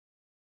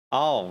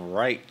All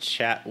right,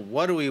 chat.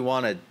 What do we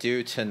want to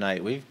do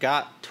tonight? We've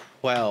got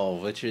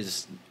 12, which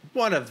is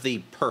one of the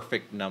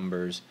perfect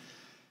numbers.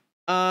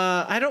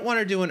 I don't want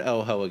to do an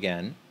Oho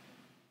again.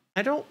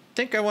 I don't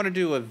think I want to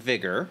do a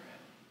Vigor,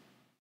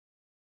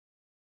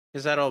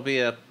 because that'll be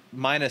a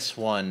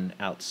 -1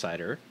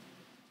 outsider.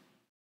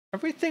 Are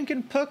we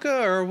thinking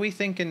Puka or are we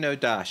thinking No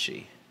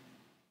Dashii?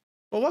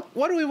 Well,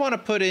 what do we want to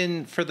put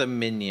in for the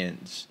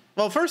minions?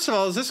 Well, first of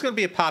all, is this going to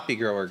be a Poppy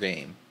Grower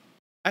game?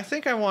 I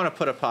think I want to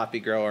put a Poppy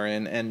Grower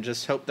in and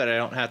just hope that I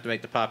don't have to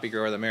make the Poppy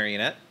Grower the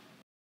marionette,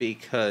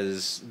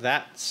 because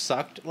that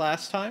sucked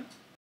last time.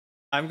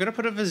 I'm going to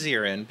put a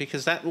Vizier in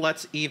because that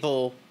lets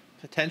evil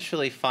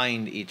potentially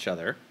find each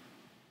other.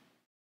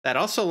 That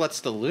also lets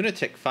the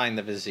lunatic find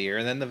the Vizier,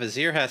 and then the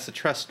Vizier has to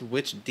trust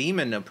which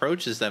demon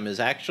approaches them is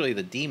actually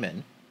the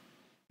demon.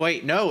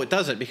 Wait, no, it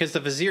doesn't, because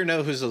the Vizier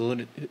knows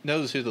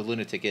who the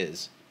lunatic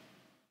is.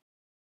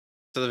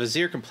 So the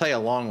Vizier can play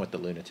along with the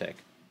lunatic.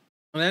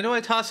 And then do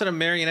I toss in a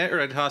marionette or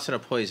do I toss in a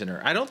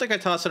poisoner? I don't think I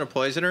toss in a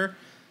poisoner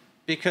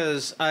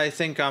because I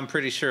think I'm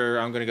pretty sure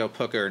I'm going to go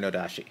Puka or No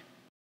Dashii.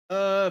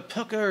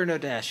 Puka or No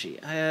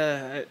Dashii?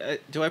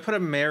 Do I put a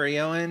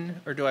Mario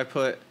in, or do I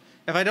put...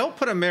 If I don't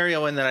put a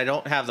Mario in, then I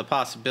don't have the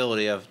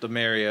possibility of the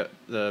Mario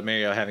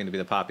having to be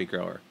the Poppy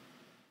Grower.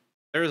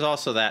 There's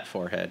also that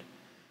forehead.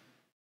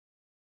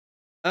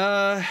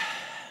 No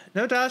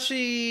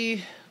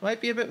Dashii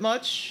might be a bit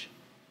much.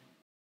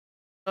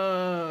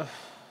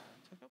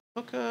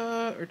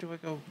 Puka, or do I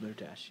go No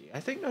Dashii? I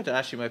think No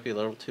Dashii might be a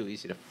little too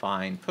easy to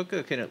find.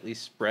 Puka can at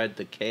least spread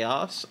the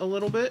chaos a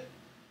little bit.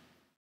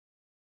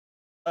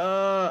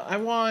 I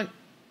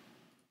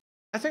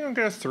think I'm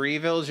going to 3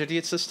 Village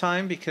Idiots this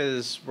time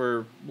because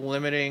we're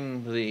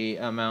limiting the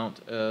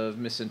amount of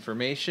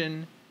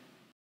misinformation.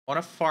 I want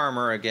a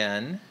Farmer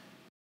again.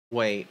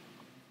 Wait.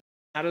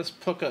 How does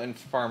Puka and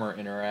Farmer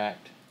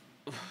interact?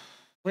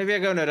 Maybe I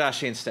go No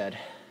Dashii instead.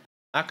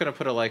 Not going to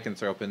put a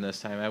Lycanthrope in this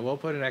time. I will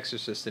put an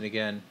Exorcist in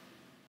again.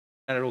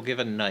 And it will give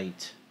a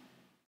Knight.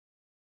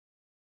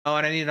 Oh,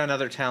 and I need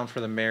another town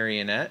for the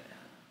Marionette.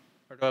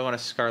 Or do I want a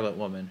Scarlet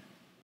Woman?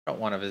 I don't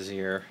want a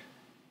Vizier.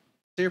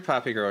 Vizier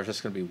Poppy Grower is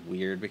just going to be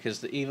weird because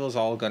the evil's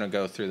all going to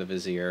go through the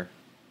Vizier.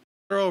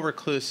 Throw a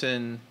Recluse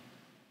in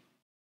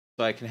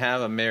so I can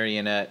have a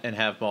Marionette and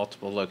have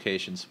multiple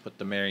locations to put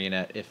the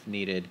Marionette if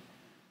needed.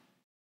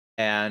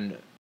 And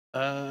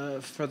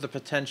for the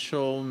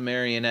potential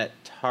Marionette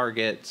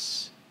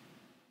targets,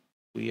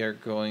 we are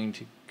going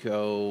to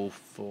go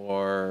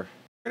for...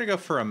 We're going to go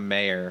for a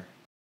Mayor.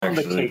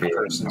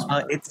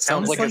 It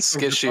sounds like a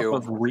Skishu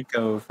of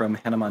Rico from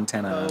Hannah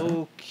Montana.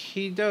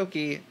 Okie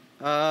dokie.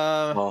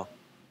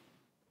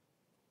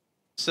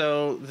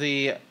 So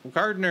the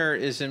Gardener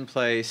is in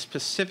play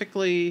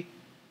specifically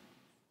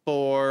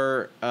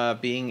for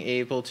being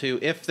able to,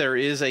 if there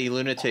is a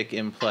lunatic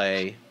in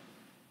play,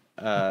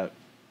 not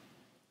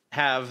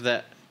have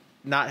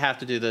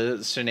to do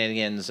the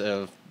shenanigans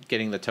of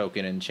getting the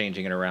token and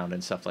changing it around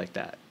and stuff like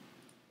that.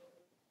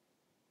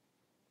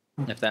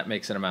 If that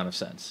makes an amount of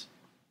sense.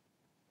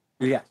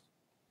 Yeah.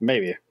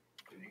 Maybe.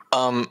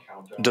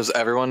 Does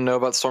everyone know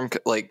about Storm?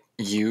 Like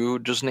you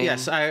just named?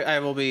 Yes, I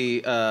will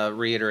be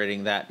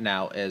reiterating that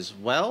now as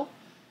well.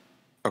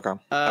 Okay.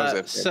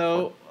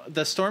 So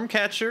the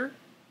Stormcatcher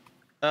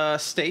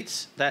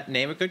states that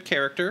name a good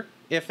character.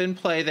 If in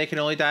play, they can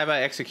only die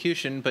by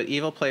execution, but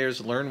evil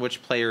players learn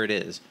which player it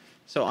is.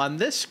 So on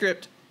this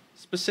script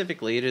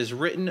specifically, it is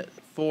written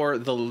for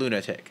the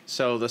lunatic.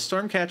 So the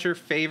Stormcatcher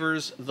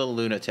favors the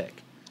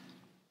lunatic.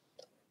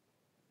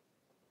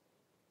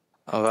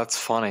 Oh, that's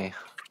funny.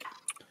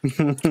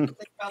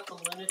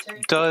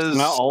 Does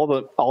not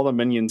all the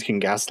minions can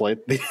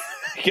gaslight the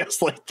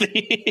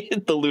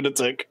the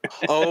lunatic?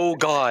 Oh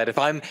God!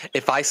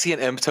 If I see an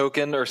imp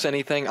token or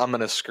anything, I'm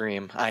gonna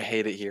scream. I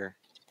hate it here.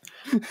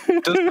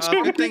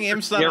 Good thing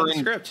imp's not on the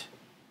script.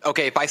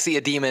 Okay, if I see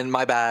a demon,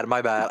 my bad.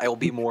 I will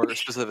be more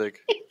specific.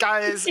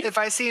 Guys, if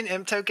I see an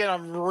imp token,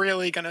 I'm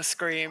really gonna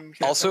scream.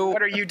 Also,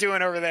 what are you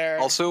doing over there?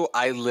 Also,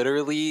 I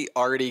literally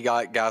already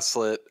got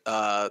gaslit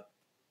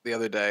the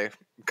other day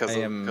because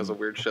of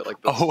weird shit like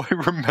this. Oh, I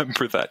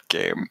remember that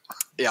game.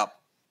 Yeah,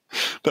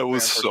 that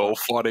was so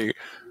funny.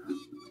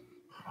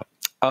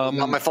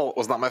 Not my fault.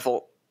 Was not my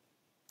fault.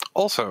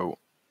 Also,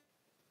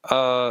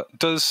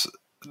 does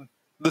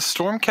the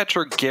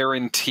Stormcatcher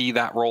guarantee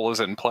that role is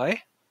in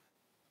play?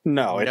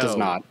 No, it does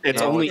not.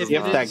 It's only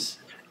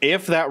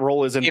if that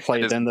role is in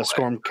play, then the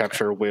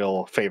Stormcatcher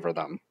will favor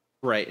them.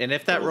 Right, and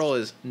if that role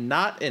is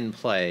not in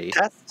play,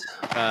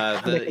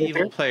 the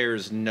evil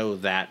players know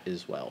that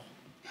as well.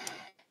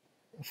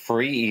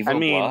 Free evil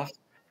bluff.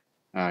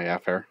 Oh yeah,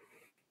 fair.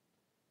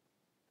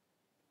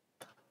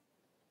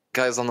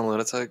 Guys on the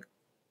lunatic.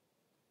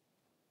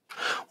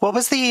 What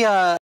was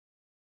the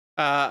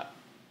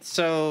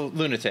So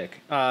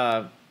lunatic.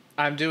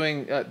 I'm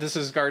doing this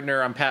is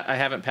Gardener. I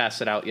haven't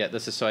passed it out yet.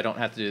 This is so I don't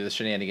have to do the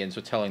shenanigans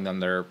with telling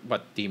them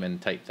what demon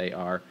type they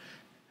are.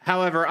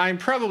 However, I'm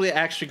probably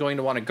actually going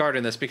to want to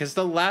garden this because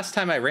the last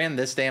time I ran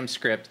this damn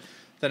script,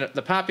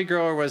 the Poppy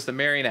Grower was the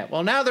Marionette.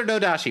 Well, now they're No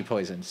Dashii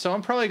poisoned, so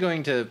I'm probably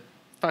going to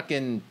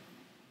fucking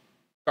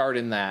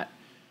garden that.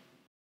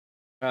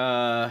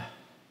 I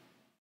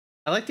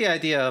like the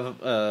idea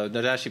of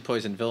No Dashii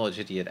Poison Village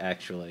Idiot,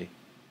 actually.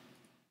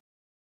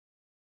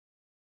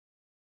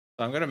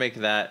 So I'm going to make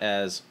that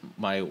as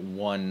my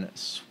one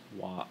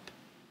swap.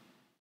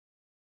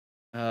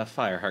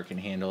 Fireheart can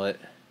handle it.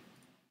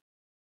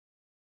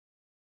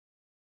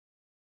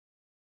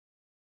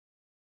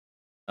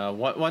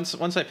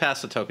 Once I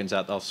pass the tokens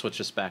out, I'll switch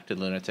this back to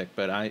Lunatic,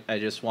 but I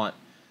just want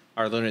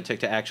our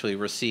Lunatic to actually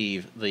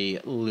receive the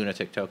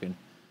Lunatic token.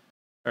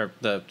 Or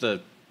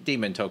the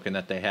demon token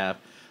that they have.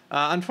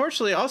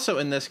 Unfortunately, also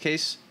in this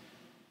case,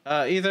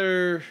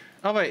 either...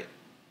 Oh, wait.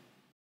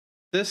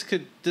 This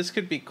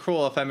could be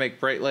cruel if I make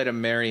Bright Light a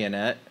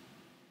marionette.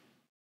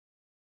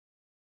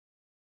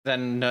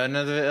 Then none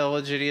of the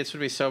village idiots would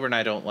be sober, and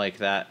I don't like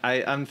that.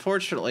 I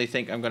unfortunately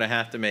think I'm going to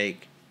have to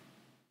make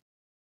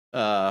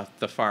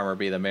the farmer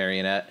be the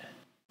marionette.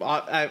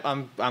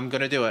 I'm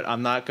going to do it.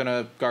 I'm not going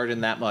to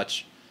garden that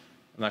much.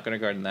 We're going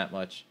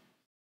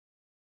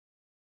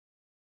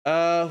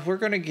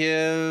to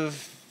give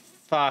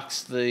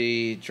Fox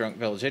the drunk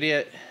village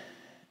idiot.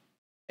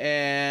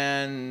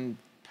 And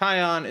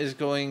Pion is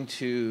going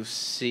to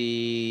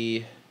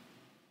see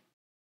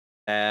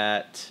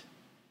that...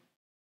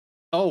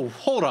 Oh,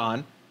 hold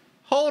on.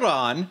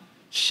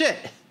 Shit.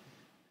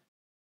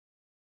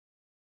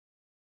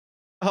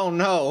 Oh,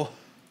 no.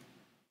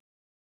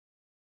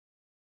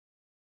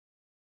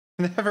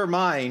 Never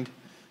mind.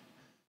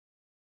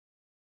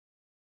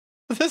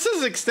 This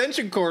is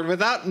extension cord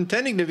without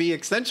intending to be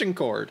extension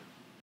cord.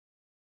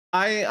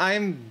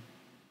 I'm,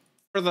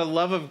 for the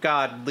love of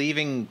God,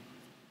 leaving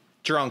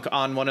drunk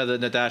on one of the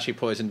No Dashii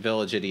Poison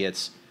Village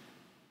idiots.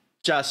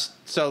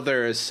 Just so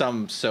there is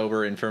some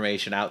sober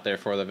information out there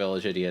for the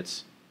village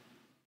idiots.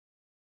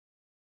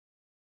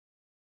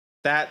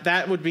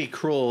 That would be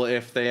cruel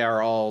if they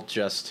are all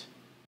just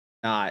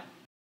not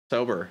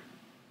sober.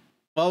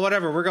 Well,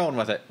 whatever. We're going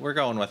with it.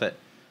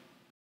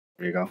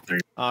 There you go.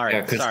 All right.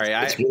 Yeah, sorry,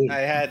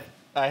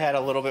 I had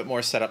a little bit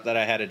more setup that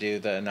I had to do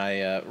than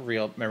I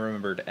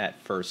remembered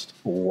at first.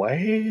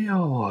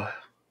 Wow.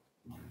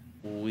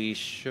 We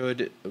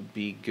should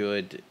be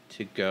good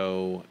to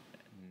go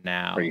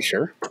now. Are you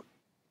sure?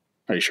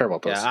 Are you sure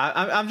about this? Yeah,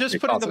 I'm just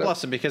putting the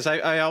bluffs in because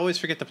I always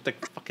forget to put the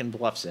fucking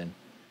bluffs in.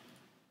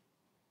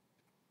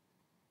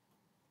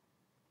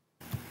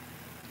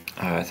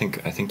 I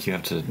think you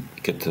have to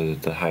get to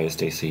the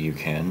highest AC you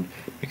can,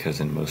 because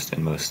in most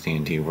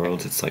D&D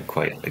worlds it's like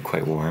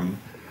quite warm.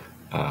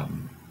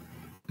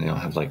 They don't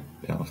have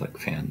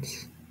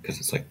fans because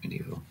it's like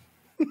medieval.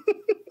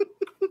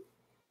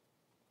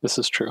 This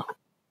is true.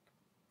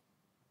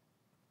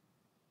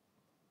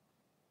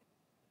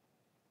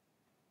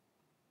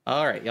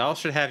 All right, y'all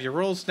should have your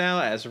rolls now.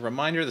 As a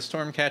reminder, the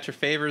Stormcatcher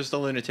favors the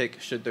Lunatic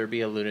should there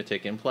be a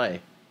Lunatic in play.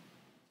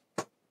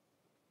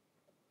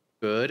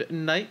 Good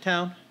night,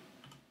 town.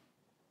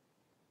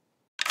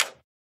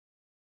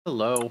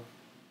 Hello.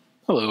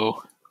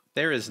 Hello.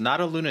 There is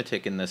not a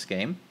Lunatic in this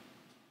game.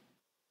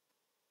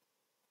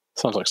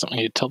 Sounds like something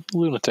you'd tell the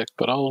Lunatic,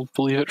 but I'll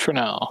believe it for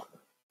now.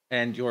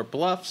 And your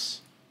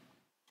bluffs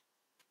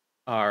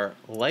are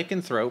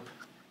Lycanthrope.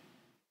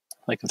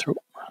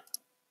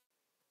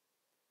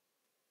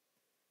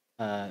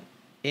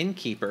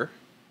 Innkeeper.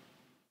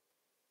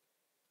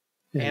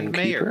 And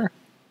Mayor.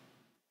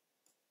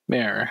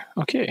 Mayor.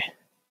 Okay.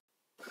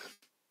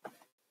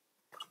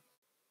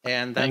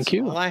 And that's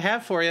all I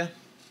have for you.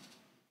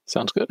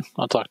 Sounds good.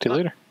 I'll talk to you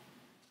later.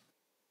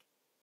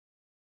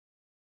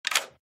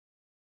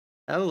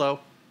 Hello.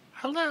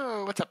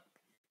 Hello. What's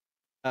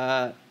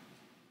up?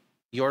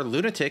 Your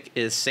Lunatic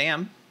is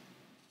Sam.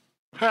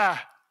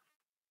 Ah.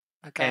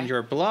 Okay. And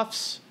your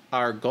bluffs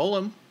are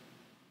Golem,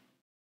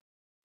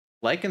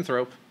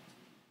 Lycanthrope,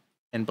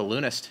 and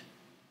Balloonist.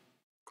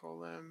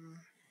 Golem.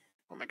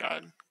 Oh my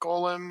god.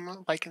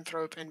 Golem,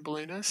 Lycanthrope, and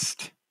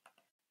Balloonist.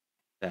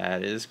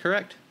 That is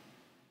correct.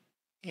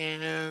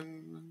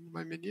 And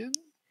my minion?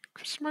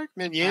 Question mark?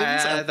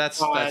 Minions?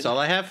 That's all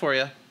I have for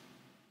you.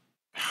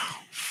 Oh,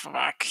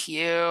 fuck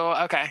you.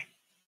 Okay.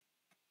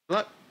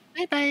 Look.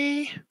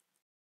 Bye-bye.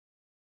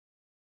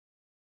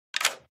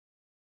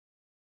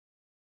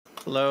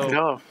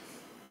 Hello.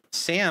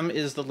 Sam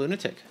is the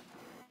Lunatic.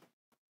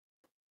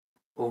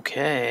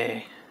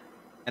 Okay.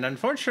 And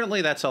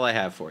unfortunately, that's all I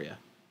have for you.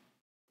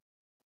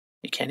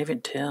 You can't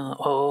even tell.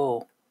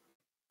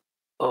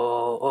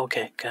 Oh,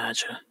 okay.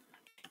 Gotcha.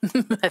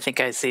 I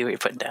think I see what you're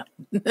putting down.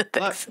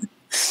 Thanks. Look,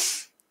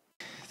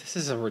 this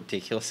is a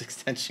ridiculous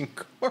extension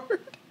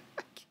cord.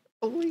 I can't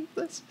believe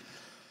this.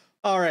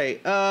 All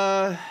right.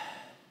 So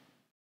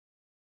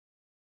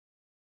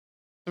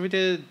we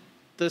did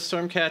the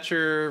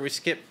Stormcatcher. We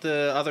skipped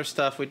the other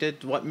stuff. We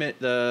did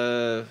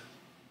the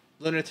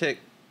Lunatic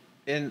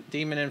in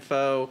Demon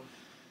info.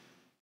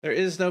 There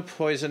is no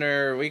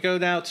Poisoner. We go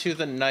now to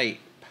the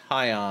Knight,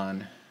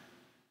 Pion.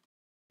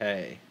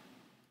 Okay.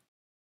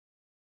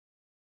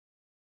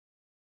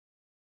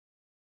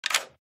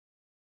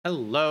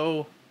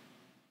 Hello.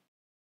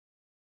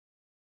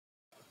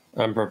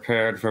 I'm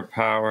prepared for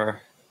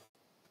power.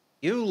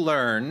 you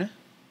learn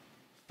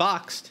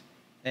Foxed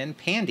and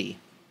Pandy.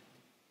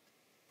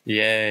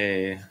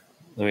 Yay.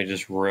 Let me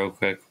just real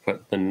quick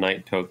put the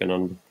night token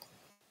on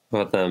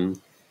both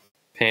them.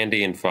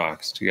 Pandy and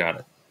Fox. You got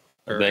it.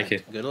 Thank you.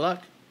 Good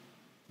luck.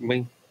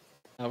 Wing.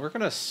 We're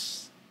going to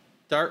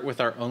start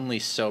with our only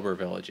sober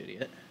village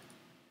idiot.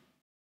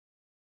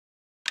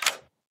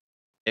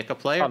 Pick a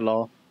player.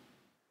 Hello.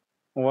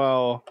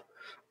 Well,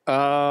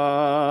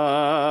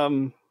 how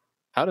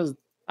does...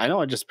 I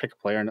know I just pick a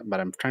player, but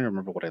I'm trying to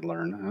remember what I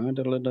learned.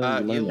 You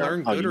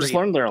learn good. You just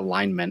learned their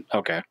alignment.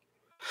 Okay.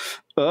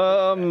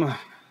 I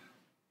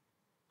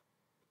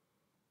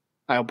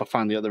hope I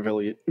find the other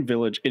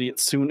village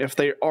idiots soon, if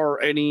there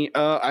are any.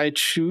 I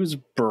choose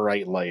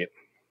Bright Light.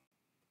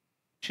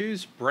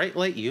 Choose Bright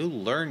Light. You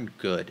learn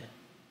good.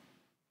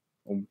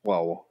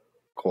 Whoa,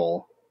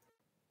 cool.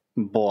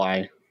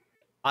 Boy.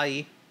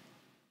 Aye.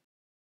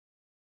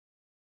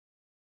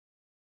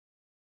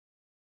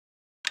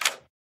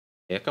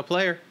 Pick a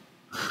player.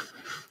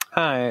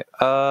 Hi.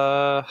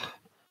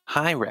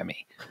 Hi,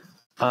 Remy.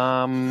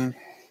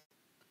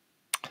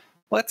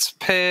 Let's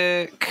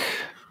pick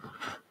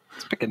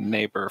a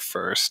neighbor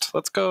first.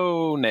 Let's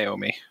go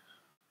Naomi.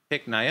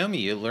 Pick Naomi.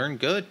 You learn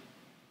good.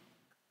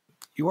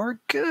 You are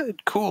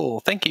good.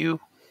 Cool. Thank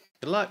you.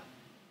 Good luck.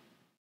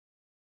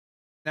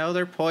 No,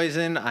 they're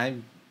poison. I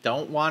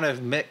don't want to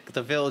make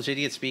the village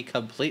idiots be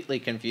completely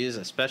confused,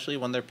 especially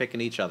when they're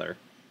picking each other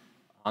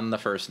on the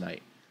first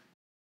night.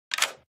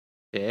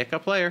 Pick a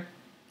player.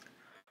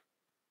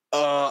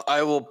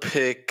 I will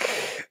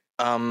pick.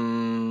 Let's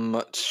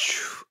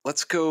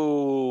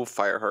go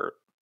Fireheart.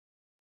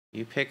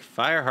 You pick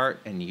Fireheart,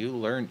 and you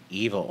learn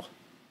evil.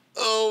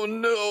 Oh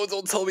no!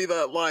 Don't tell me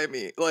that. Lie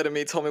to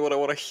me. Tell me what I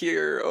want to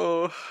hear.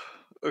 Oh,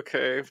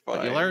 okay, fine.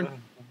 What you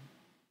learn?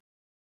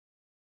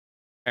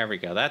 There we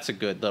go. That's a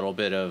good little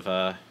bit of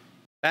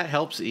that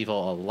helps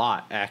evil a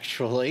lot,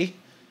 actually.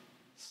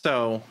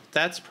 So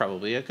that's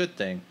probably a good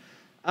thing.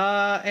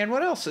 And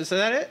what else? Is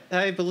that it?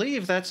 I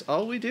believe that's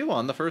all we do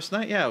on the first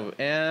night. Yeah,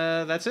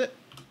 that's it.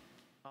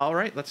 All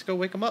right, let's go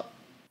wake them up.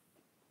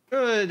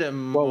 Good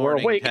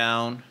morning,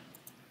 town.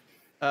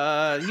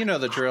 You know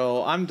the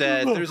drill. I'm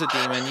dead. There's a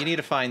demon. You need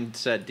to find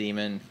said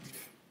demon.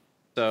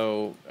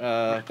 So,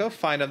 go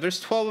find him. There's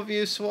 12 of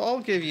you, so I'll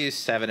give you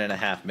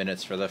 7.5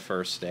 minutes for the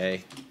first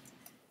day.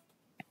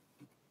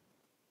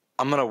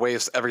 I'm gonna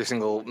waste every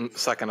single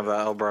second of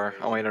that, Elbar.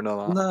 I want you to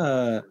know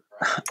that.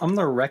 I'm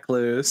the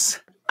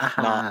recluse.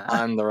 Nah,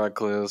 I'm the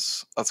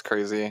recluse. That's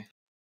crazy.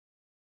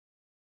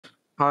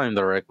 I'm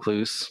the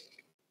recluse.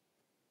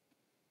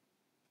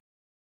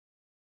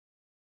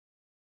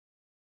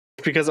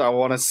 Because I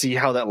want to see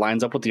how that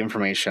lines up with the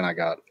information I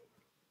got.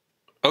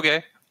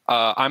 Okay.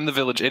 I'm the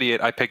village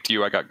idiot. I picked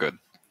you. I got good.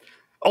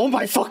 Oh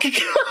my fucking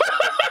god!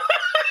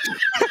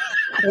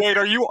 Wait,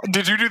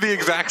 did you do the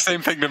exact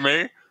same thing to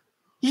me?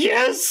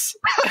 Yes!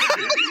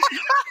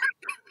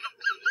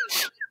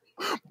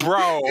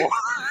 Bro.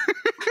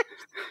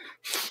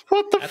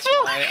 What the That's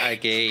fuck? why I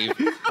gave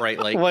Bright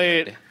Light.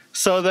 Wait, good.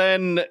 So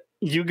then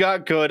you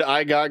got good,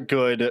 I got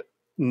good.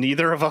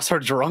 Neither of us are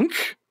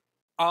drunk?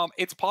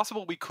 It's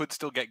possible we could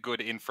still get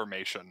good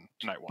information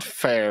night one.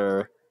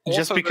 Fair. Also,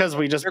 just because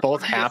we just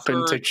both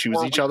happen to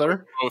choose each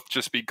other? Both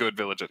just be good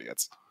village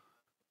idiots.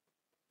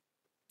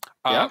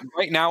 Yeah.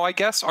 Right now, I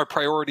guess, our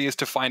priority is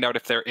to find out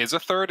if there is a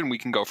third, and we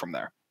can go from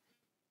there.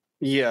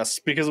 Yes,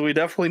 because we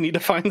definitely need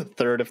to find the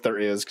third if there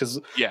is, because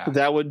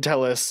that would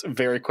tell us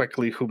very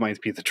quickly who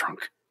might be the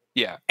drunk.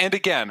 Yeah, and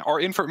again,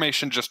 our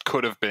information just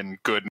could have been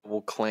good.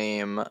 We'll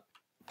claim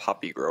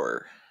Poppy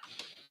Grower.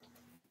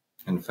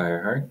 And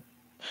Fireheart?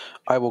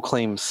 I will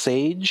claim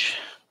Sage.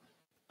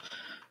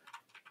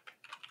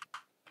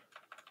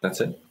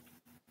 That's it?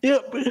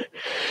 Yep.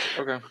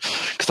 Okay.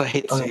 Because I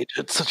hate Sage.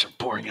 It's such a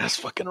boring ass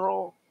fucking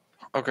roll.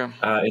 Okay.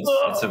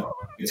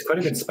 It's quite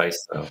a good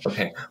spice though.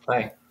 Okay,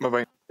 bye.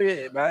 Bye-bye.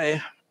 Yeah,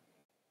 bye.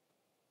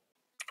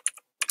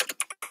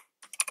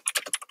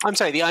 I'm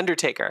sorry, the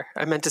Undertaker.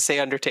 I meant to say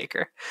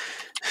Undertaker.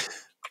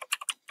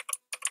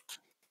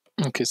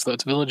 Okay, so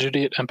that's Village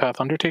Idiot,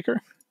 Empath,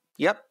 Undertaker?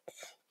 Yep.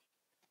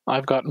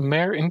 I've got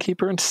Mayor,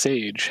 Innkeeper, and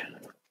Sage.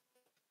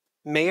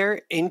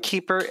 Mayor,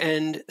 Innkeeper,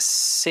 and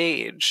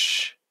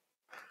Sage.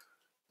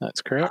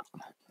 That's correct.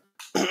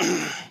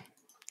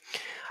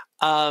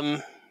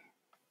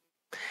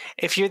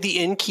 If you're the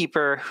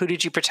Innkeeper, who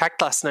did you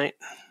protect last night?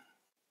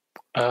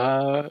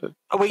 Oh,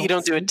 wait, you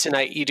don't do it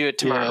tonight. You do it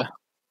tomorrow.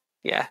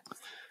 Yeah.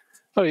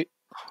 Oh, wait.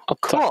 I'll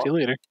talk to you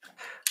later.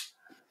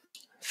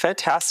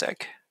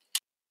 Fantastic.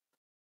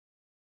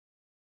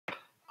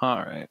 All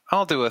right,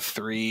 I'll do a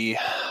 3.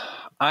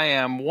 I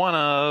am one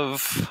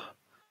of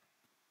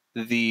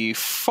the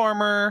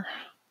farmer.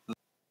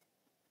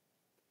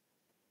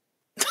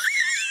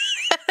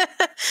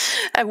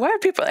 Why are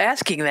people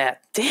asking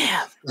that?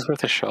 Damn. It's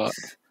worth a shot.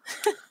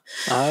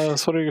 So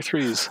what are your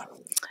 3s?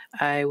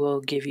 I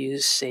will give you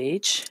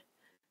Sage,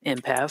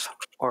 Empath,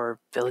 or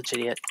Village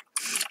Idiot.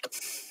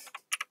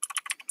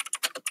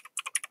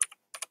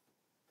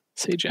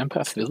 Sage,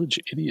 Empath, Village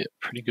Idiot.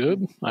 Pretty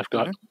good. I've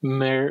got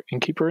Mayor,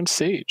 Innkeeper, and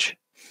Sage.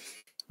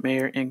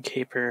 Mayor,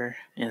 Innkeeper,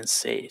 and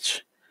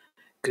Sage.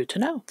 Good to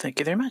know. Thank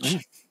you very much.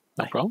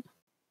 No problem.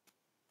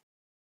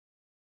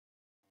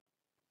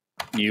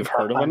 You've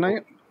heard of a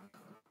knight?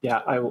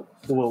 Yeah, I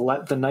will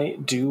let the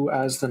knight do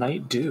as the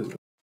knight do.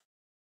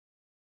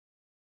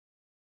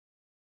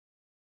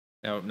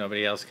 No,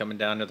 nobody else coming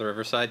down to the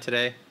riverside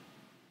today?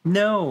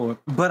 No,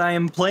 but I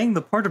am playing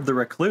the part of the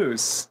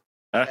recluse.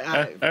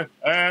 I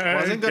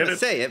wasn't going to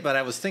say it, but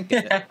I was thinking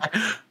it.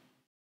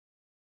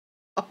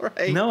 All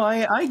right. No,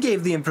 I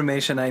gave the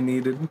information I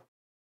needed.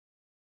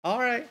 All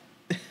right.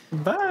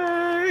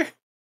 Bye.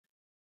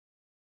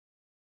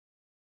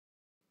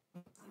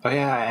 Oh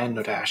yeah, and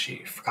No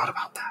Dashii. Forgot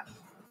about that.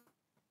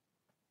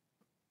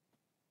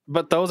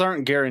 But those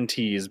aren't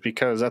guarantees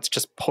because that's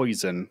just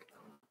poison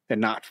and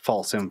not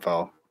false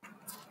info.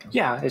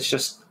 Yeah, it's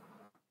just...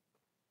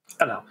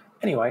 I don't know.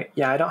 Anyway,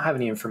 yeah, I don't have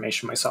any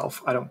information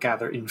myself. I don't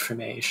gather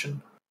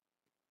information.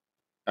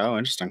 Oh,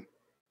 interesting.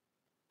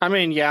 I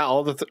mean, yeah,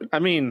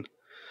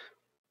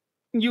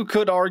 you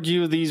could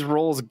argue these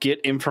roles get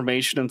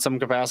information in some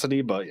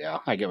capacity, but yeah,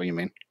 I get what you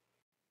mean.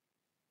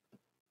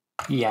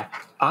 Yeah,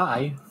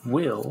 I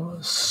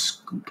will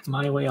scoot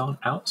my way on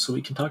out so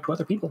we can talk to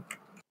other people.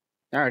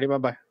 Alrighty,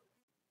 bye-bye.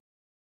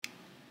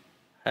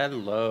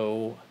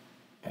 Hello.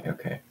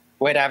 Okay.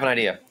 Wait, I have an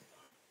idea.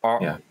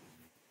 Yeah.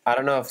 I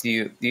don't know if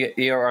you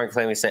aren't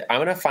claiming sage. I'm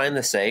going to find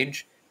the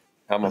sage.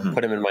 I'm going to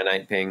put him in my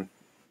night ping.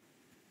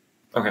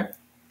 Okay.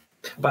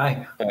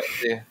 Bye.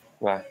 Yeah.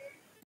 Bye.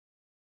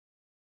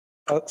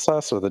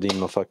 So the demon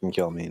will fucking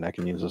kill me, and I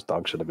can use this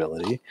dog shit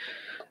ability.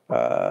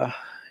 Your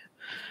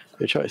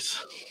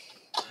choice.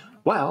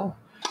 Well,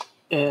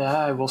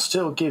 I will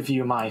still give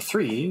you my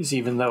 3s,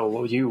 even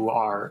though you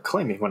are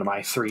claiming one of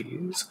my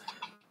 3s.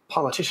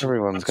 Politician.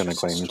 Everyone's going to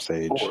claim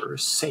Sage. Or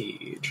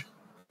Sage.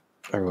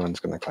 Everyone's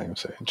going to claim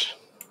Sage.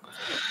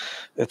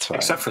 It's fine.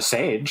 Except for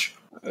Sage.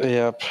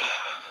 Yep.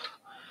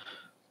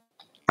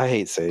 I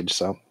hate Sage,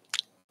 so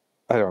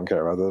I don't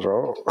care about this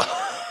role.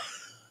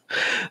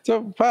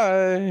 So,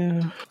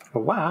 bye.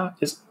 Wow.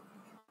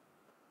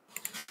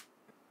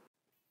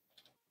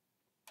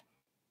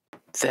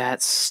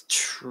 That's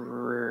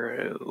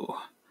true.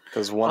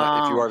 Because if you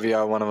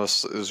RVI, one of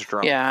us is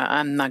drunk. Yeah,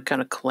 I'm not going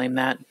to claim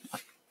that,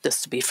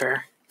 just to be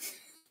fair.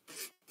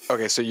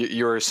 Okay, so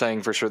you're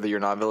saying for sure that you're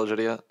not village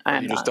idiot?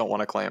 I just don't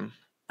want to claim?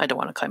 I don't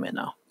want to claim it,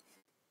 no.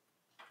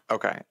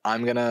 Okay,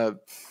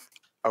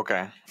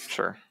 okay,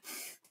 sure.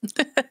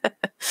 I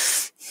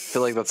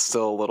feel like that's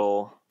still a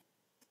little...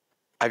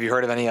 Have you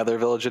heard of any other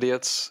village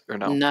idiots, or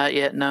no? Not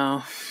yet,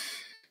 no.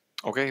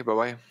 Okay,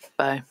 bye-bye.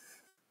 Bye.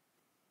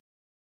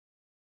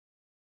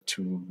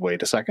 To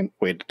wait a second,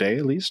 wait a day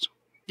at least.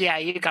 Yeah,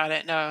 you got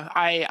it. No,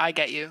 I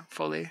get you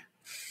fully.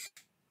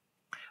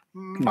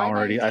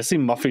 Already, I see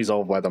Muffy's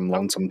all by them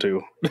lonesome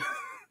too.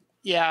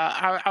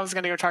 Yeah, I was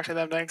gonna go talk to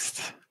them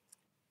next.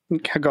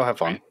 Go have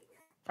fun.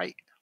 Right.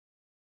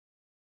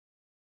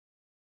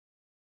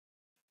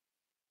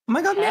 Oh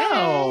my god,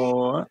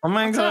 no! Oh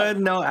my god,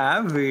 no,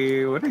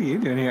 Abby. What are you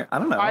doing here? I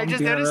don't know. I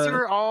just noticed you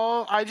were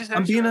all. I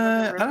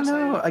don't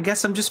know. I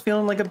guess I'm just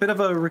feeling like a bit of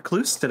a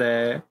recluse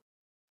today.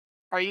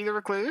 Are you the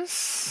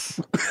recluse?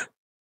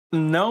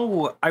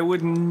 No, I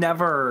would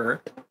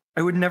never.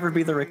 I would never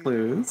be the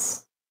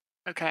recluse.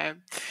 Okay.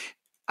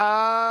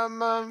 Why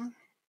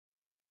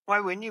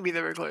wouldn't you be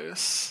the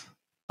recluse?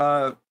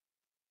 Fuck,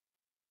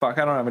 I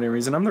don't have any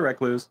reason. I'm the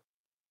recluse.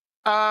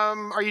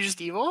 Are you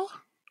just evil?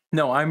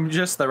 No, I'm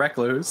just the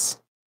recluse.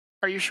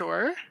 Are you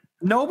sure?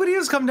 Nobody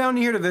has come down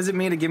here to visit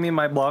me to give me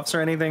my bluffs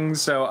or anything,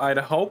 so I'd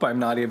hope I'm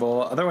not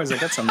evil. Otherwise, I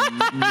get some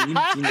mean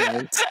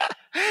teammates.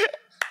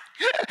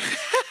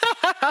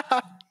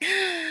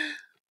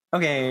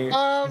 Okay,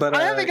 but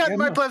I haven't gotten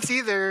my bluffs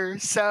either.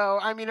 So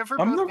I mean, if we're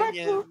both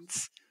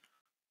minions,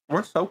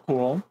 we're so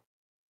cool.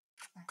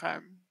 Okay.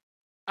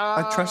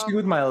 I trust you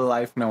with my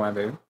life, no,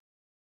 Abby.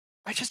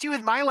 I trust you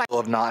with my life. I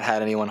have not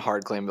had anyone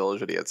hard claim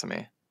village idiot to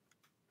me.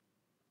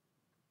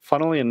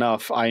 Funnily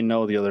enough, I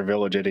know the other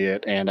village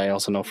idiot, and I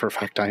also know for a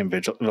fact I am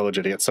village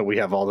idiot, so we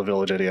have all the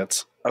village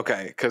idiots.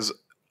 Okay, because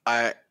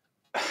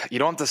you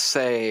don't have to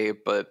say,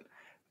 but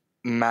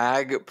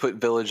Mag put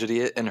village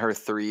idiot in her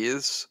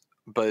 3s,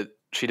 but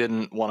she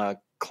didn't want to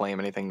claim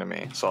anything to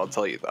me, so I'll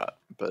tell you that.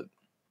 But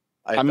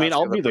I mean,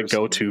 I'll be the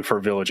go-to for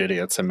village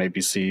idiots and maybe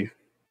see.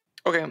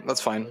 Okay,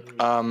 that's fine.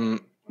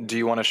 Do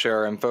you want to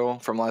share info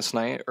from last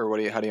night, or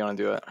how do you want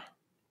to do it?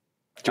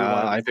 Do you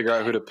want to figure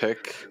out who to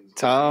pick?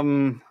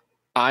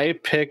 I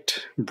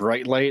picked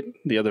Bright Light.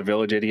 The other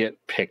village idiot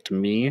picked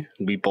me.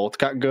 We both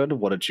got good.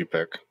 What did you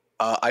pick?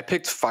 I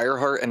picked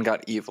Fireheart and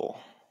got evil.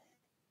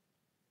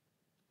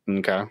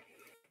 Okay.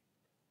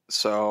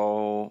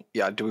 So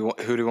yeah, who do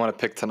we want to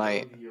pick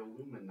tonight?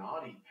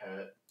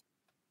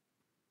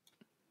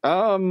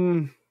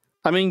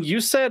 I mean, you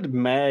said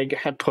Mag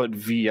had put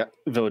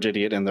village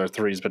idiot in their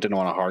 3s, but didn't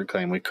want a hard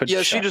claim. We could.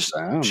 Yeah, she just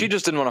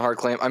didn't want a hard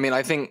claim. I mean,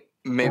 I think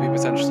maybe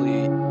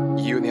potentially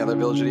you and the other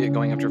village idiot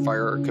going after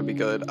Fireheart could be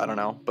good. I don't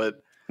know,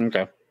 but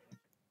okay.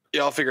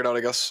 Yeah, I'll figure it out,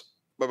 I guess.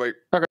 Bye-bye.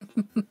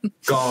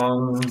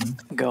 Gong.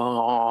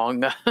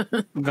 Gong.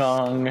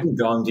 Gong.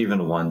 Gonged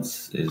even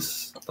once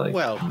is like.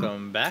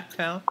 Welcome back,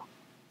 pal.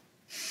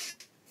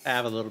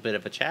 Have a little bit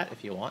of a chat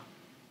if you want.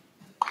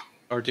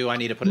 Or do I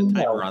need to put a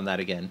timer on that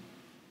again?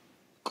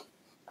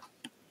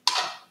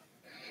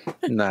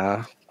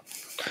 Nah.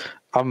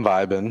 I'm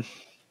vibing.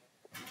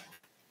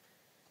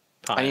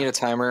 I need a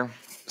timer.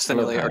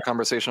 Stimulate our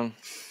conversation.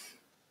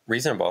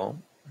 Reasonable.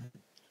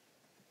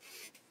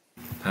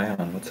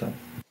 Pion, what's up?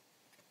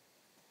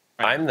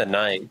 I'm the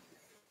knight.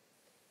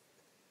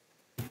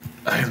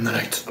 I am the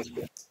knight.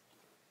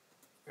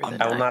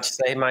 I will not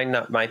say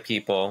my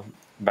people,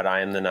 but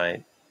I am the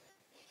knight.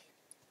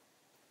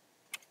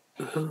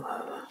 I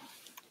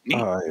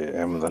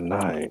am the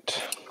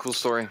knight. Cool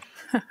story.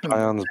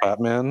 Pion's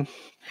Batman.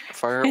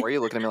 Fire, why are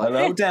you looking at me like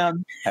Hello,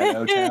 town.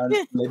 Hello, town.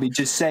 Let me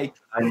just say,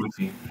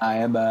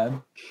 I'm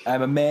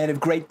a man of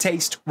great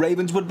taste.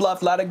 Ravenswood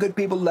Bluff, a lot of good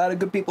people,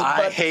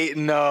 I hate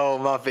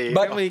Muffy.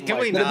 But Can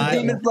we but not? a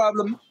demon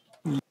problem.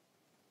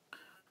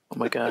 Oh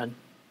my god.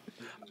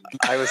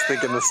 I was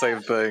thinking the same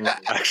thing,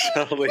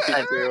 actually,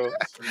 too.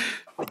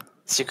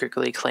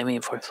 Secretly claiming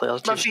for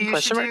Muffy,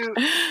 flirtation?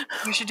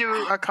 you should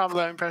do a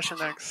Kamala impression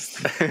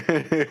next.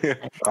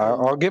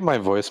 I'll get my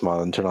voice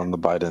mod and turn on the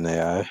Biden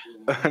AI.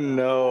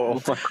 No.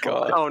 Oh, my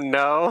God. Oh,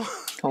 no.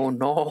 Oh,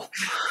 no.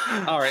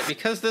 All right,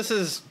 because this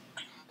is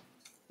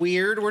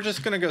weird, we're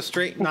just going to go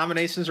straight.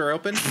 Nominations are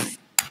open.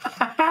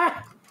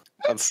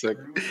 That's sick.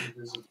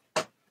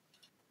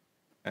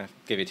 I'll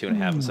give you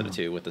 2.5 instead of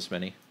 2 with this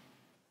many.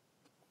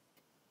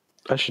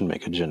 I should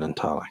make a gin and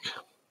tonic.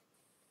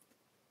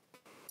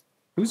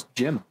 Who's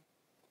Jim?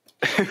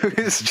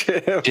 Who's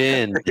Jim?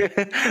 Gin.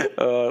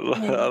 I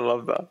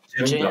love that.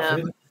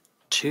 Jim.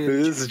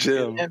 Who's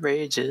Jim?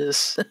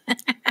 Beverages.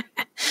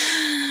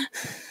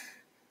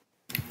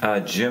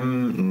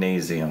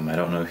 Gymnasium. I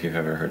don't know if you've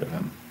ever heard of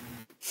him.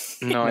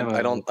 No,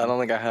 I don't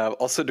think I have.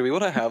 Also, do we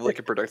want to have like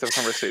a productive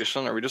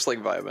conversation, or are we just like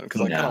vibing?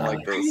 Because I kind of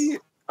like this.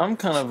 I'm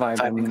kind of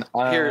vibing.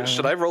 Here,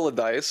 should I roll a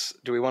dice?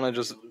 Do we want to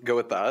just go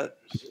with that?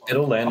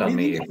 It'll land on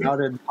me. The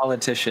outed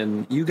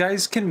politician. You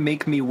guys can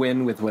make me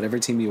win with whatever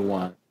team you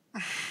want.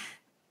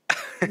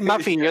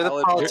 Muffy, you're the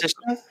politician?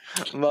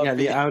 Yeah,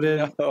 the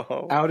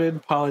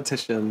outed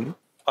politician.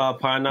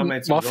 Pion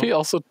nominates Muffy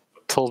also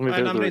told me I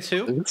that nominate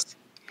who?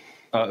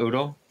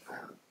 Oodle.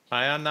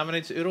 Pion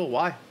nominates Oodle.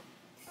 Why?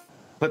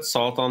 Put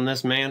salt on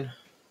this man.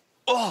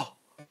 Oh!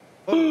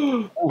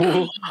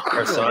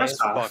 First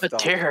off, How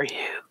dare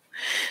you?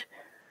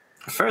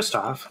 First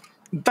off,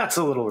 that's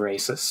a little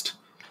racist.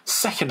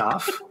 Second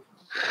off,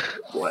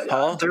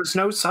 there's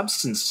no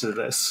substance to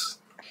this.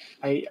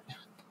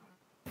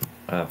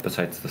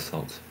 Besides the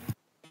salt.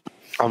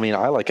 I mean,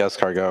 I like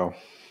escargot.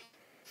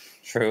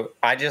 True.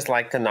 I just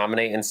like to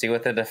nominate and see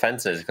what the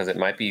defense is because it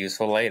might be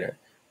useful later.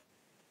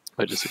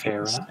 I just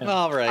Fair enough.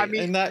 All right. I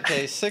mean- In that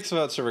case, 6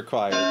 votes are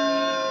required.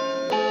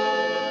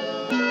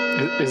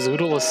 Is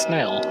Oodle a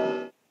snail?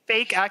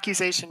 Fake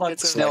accusation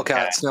gets Snail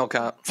cat.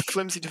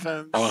 flimsy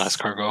defense. I want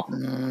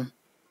escargot.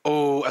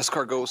 Oh,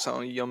 escargot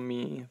sound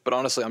yummy. But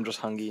honestly, I'm just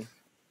hungry.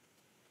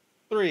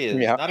 3 is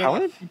Yeah, not how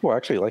many enough. people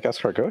actually like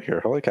escargot here?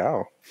 Holy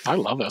cow. I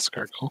love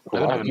escargot.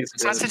 Wow.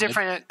 That's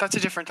a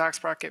different tax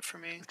bracket for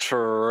me.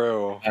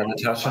 True.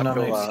 Natasha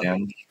nominates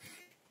Sam.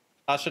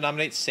 Tasha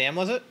nominates Sam,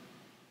 was it?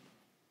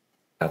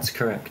 That's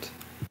correct.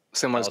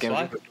 Sam was Tell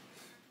us game.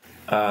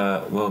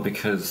 Well,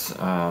 because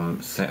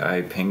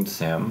I pinged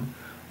Sam,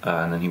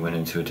 and then he went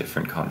into a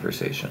different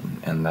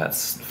conversation, and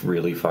that's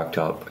really fucked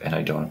up, and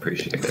I don't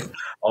appreciate it.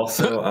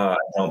 Also, I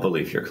don't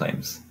believe your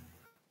claims.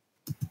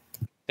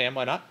 Sam,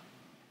 why not?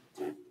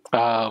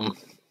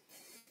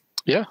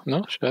 Yeah,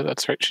 no,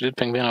 that's right. She did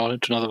ping me, and I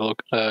wanted to know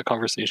the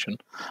conversation.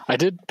 I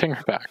did ping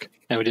her back,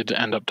 and we did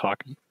end up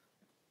talking.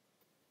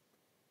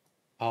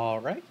 All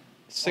right.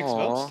 6 Aw.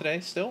 votes today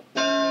still.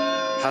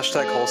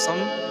 Hashtag wholesome?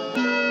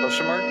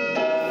 Question mark?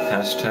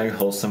 Hashtag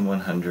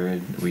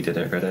wholesome100. We did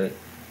it, Reddit.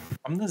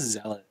 I'm the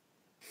zealot.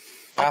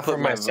 I'll I'll for put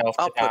my- myself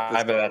I'll to put die,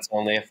 this but that's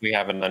only if we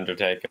have an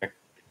Undertaker.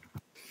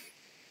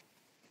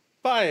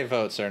 5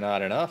 votes are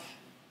not enough.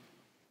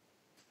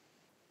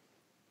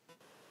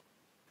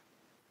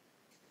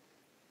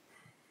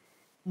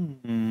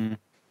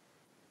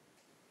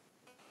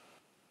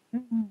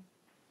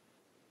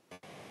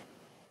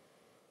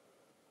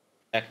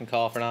 That can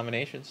call for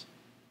nominations.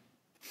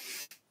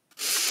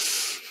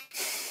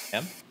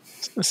 Sam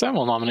Sam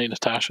will nominate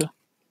Natasha.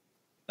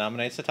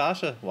 nominates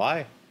Natasha.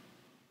 Why?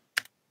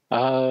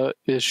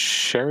 Is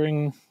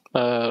sharing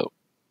a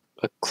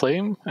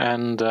claim,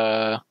 and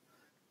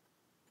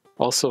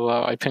also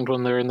I pinged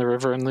when they're in the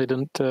river and they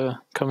didn't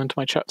come into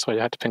my chat, so I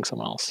had to ping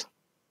someone else.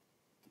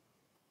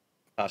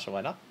 Natasha,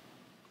 why not?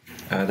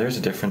 There's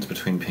a difference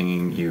between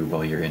pinging you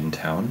while you're in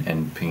town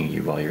and pinging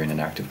you while you're in an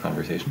active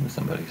conversation with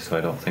somebody. So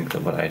I don't think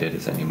that what I did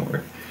is any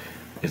more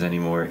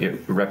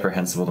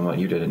reprehensible than what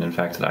you did. And in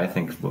fact, that I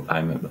think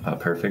I'm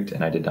perfect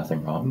and I did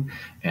nothing wrong,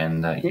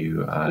 and that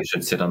you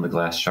should sit on the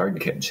glass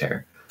shard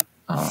chair.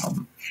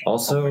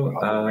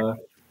 Also,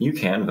 you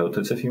can vote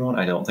this if you want.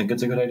 I don't think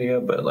it's a good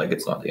idea, but like,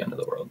 it's not the end of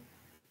the world.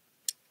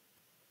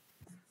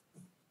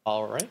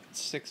 All right,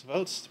 6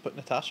 votes to put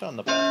Natasha on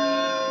the board.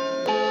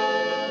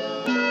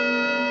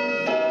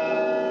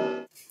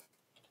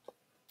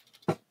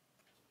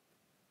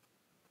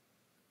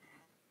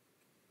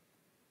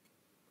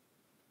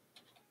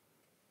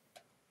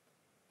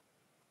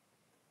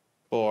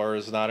 4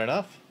 is not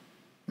enough.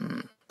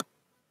 None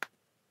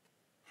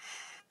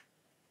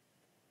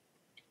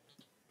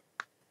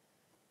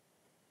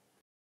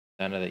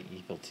of the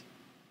evil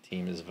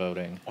team is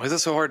voting. Why is it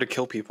so hard to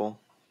kill people?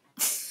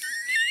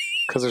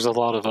 Because there's a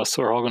lot of us,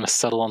 so we're all going to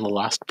settle on the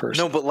last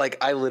person. No, but like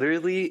I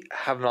literally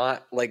have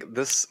not like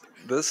this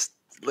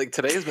like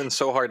today has been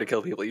so hard to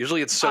kill people.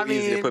 Usually it's so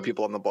easy to put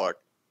people on the block.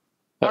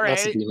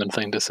 That's a demon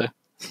thing to say.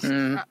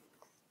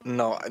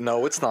 No,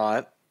 it's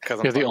not.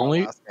 Because You're the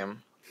only.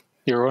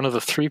 You're one of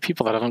the 3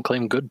 people that haven't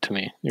claimed good to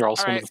me. You're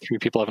also one of the 3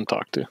 people I haven't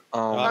talked to.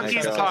 Oh,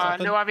 Monkey's paw.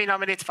 No Avi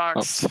nominates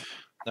Fox.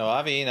 No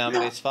Avi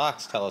nominates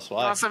Fox. Tell us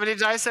why. Want somebody to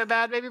die so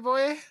bad, baby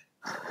boy?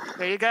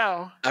 There you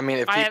go. I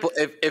mean,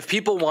 if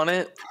people want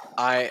it,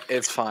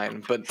 it's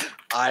fine. But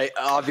I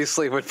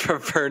obviously would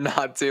prefer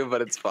not to.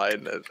 But it's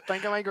fine.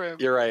 Think of my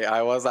group. You're right.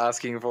 I was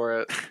asking for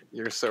it.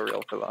 You're so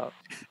real for that.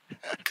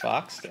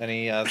 Fox,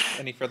 any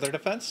further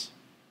defense?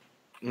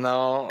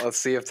 No. Let's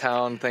see if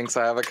Town thinks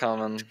I have it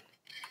coming.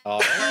 All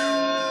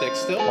right. 6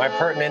 still. My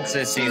pertinence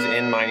is he's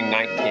in my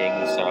Night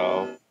King,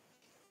 so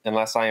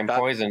unless I am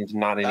poisoned,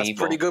 not an evil. That's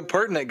pretty good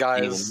pertinent,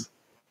 guys.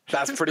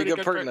 That's pretty good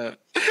pertinent.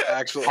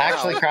 Actually,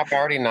 crap, I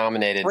already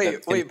nominated.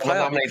 Wait,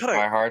 nominate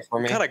Fireheart for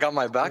me. I got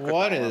my back.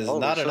 What is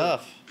not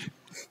enough?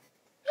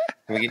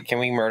 Can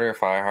we murder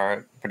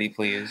Fireheart, pretty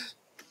please?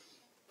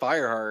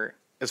 Fireheart?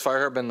 Has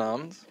Fireheart been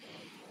nommed?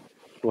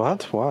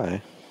 What?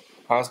 Why?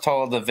 I was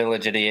told the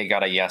village idiot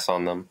got a yes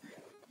on them.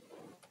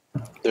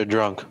 They're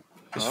drunk.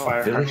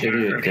 Village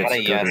idiot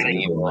gets good or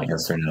evil,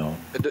 yes or no?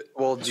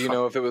 Well, do you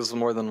know if it was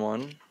more than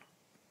one?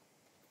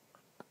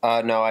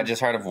 No, I just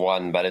heard of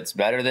one, but it's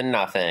better than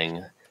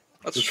nothing.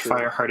 That's true.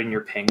 Fireheart in your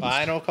ping.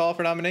 Final call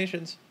for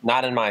nominations.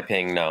 Not in my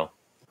ping, no.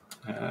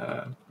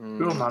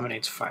 Who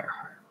nominates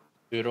Fireheart?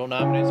 Doodle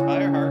nominates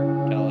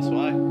Fireheart. Tell us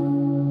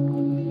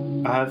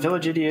why.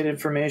 Village idiot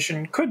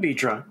information could be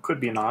drunk, could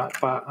be not,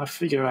 but I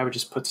figured I would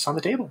just put this on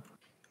the table.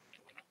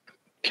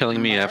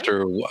 Killing me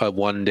after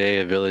one day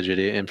of village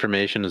idiot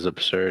information is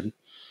absurd.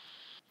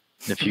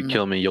 If you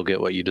kill me, you'll get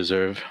what you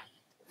deserve.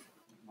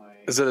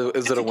 Is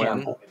it a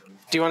win?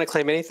 Do you want to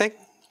claim anything?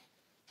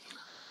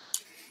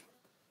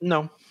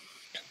 No.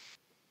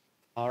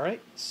 All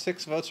right,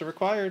 6 votes are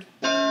required.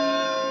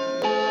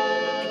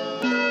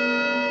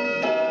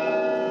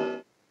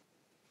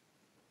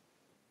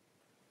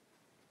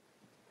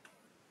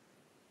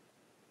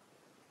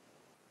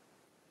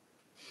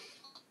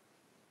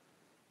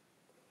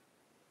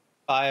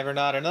 Five are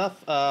not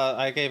enough.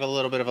 I gave a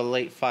little bit of a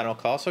late final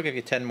call, so I'll give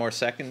you 10 more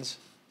seconds.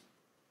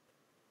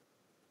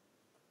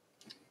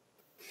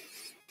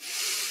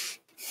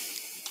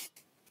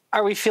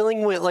 Are we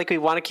feeling like we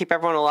want to keep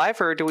everyone alive,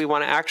 or do we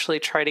want to actually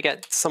try to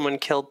get someone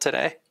killed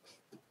today?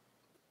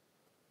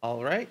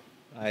 All right.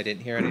 I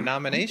didn't hear any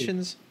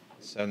nominations,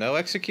 so no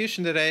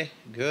execution today.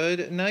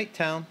 Good night,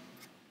 town.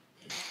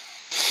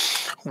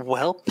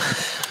 Well,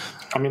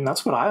 I mean,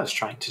 that's what I was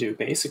trying to do,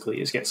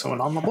 basically, is get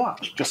someone on the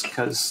block, just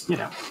because, you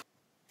know,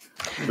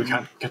 we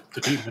can't get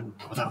the demon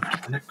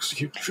without an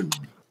execution.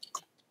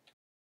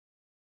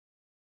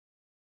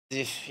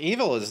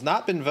 Evil has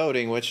not been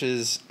voting, which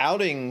is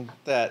outing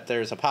that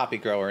there's a poppy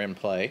grower in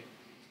play.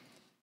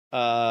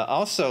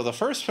 Also, the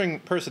first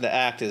person to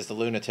act is the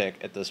lunatic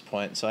at this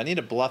point, so I need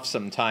to bluff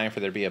some time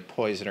for there to be a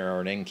poisoner or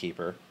an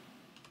innkeeper.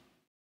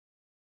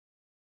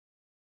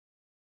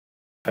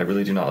 I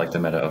really do not like the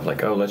meta of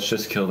like, oh, let's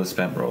just kill the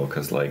spent roll,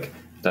 because like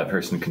that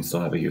person can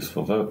still have a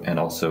useful vote, and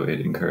also it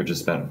encourages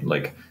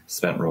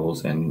spent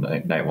rolls and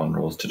night one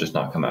rolls to just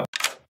not come out.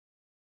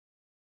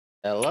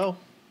 Hello.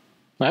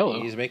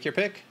 Hello. Please make your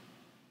pick.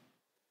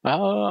 I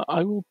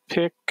will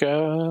pick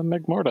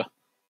Megmorta.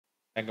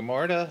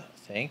 Megmorta,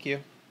 thank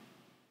you.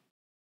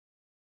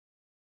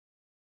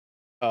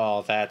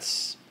 Oh,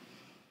 that's...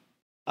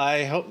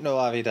 I hope No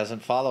Avi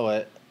doesn't follow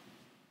it.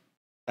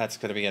 That's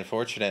going to be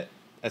unfortunate.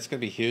 That's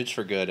going to be huge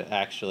for good,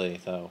 actually,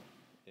 though,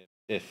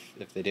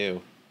 if they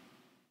do.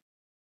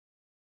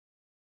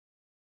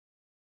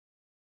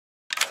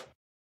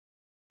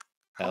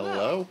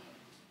 Hello?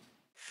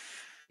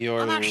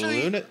 Your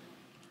lunatic...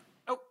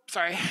 Oh,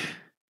 sorry.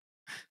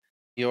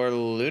 Your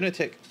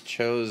lunatic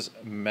chose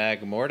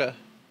Megmorta.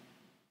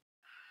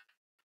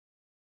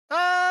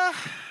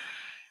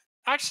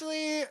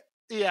 Actually,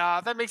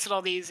 yeah, that makes it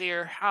all the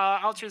easier.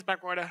 I'll choose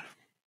Megmorta.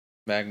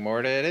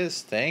 Megmorta it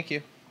is. Thank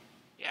you.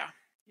 Yeah,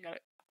 you got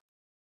it.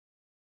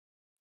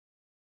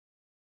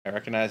 I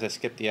recognize I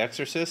skipped the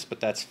Exorcist, but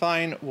that's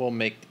fine. We'll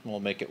make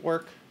it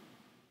work.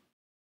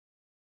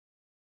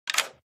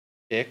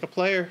 Pick a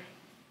player.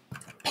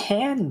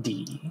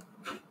 Pandy.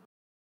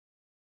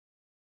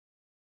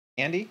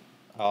 Andy?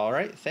 All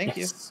right, thank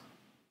you.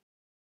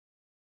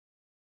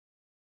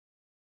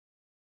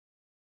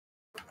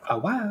 Oh,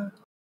 wow.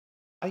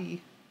 I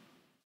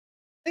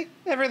think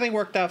everything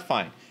worked out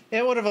fine.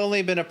 It would have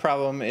only been a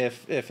problem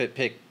if it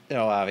picked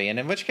Noavian,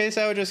 in which case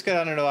I would just go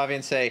down to Noavian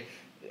and say,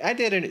 I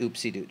did an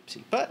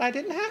oopsie-doopsie, but I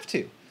didn't have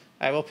to.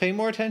 I will pay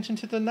more attention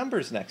to the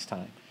numbers next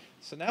time.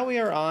 So now we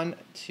are on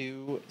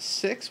to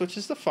 6, which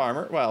is the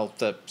farmer. Well,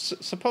 the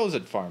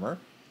supposed farmer.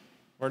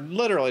 We're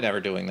literally never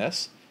doing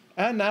this.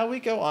 And now we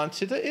go on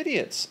to the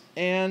idiots.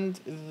 And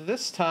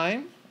this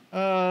time,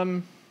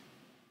 I'll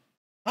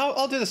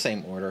do the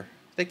same order.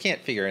 They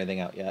can't figure anything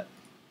out yet.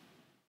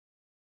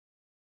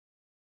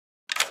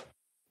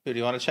 Who do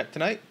you want to check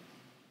tonight?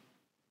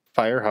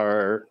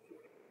 Fireheart.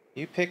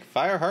 You pick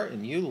Fireheart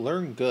and you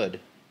learn good.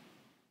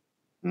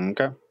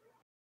 Okay.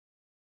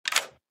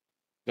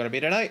 Gonna be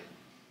tonight.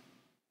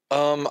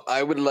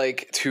 I would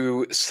like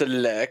to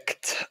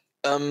select.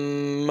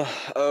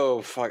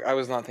 Oh fuck! I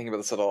was not thinking about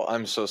this at all.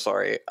 I'm so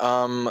sorry.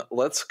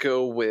 Let's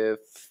go with.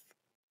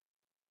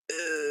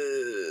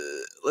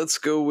 Let's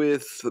go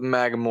with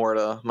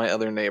Magmorta, my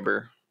other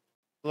neighbor.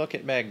 Look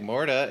at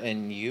Magmorta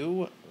and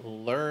you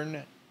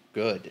learn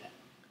good.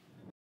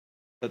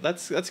 But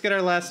let's get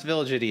our last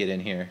village idiot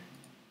in here.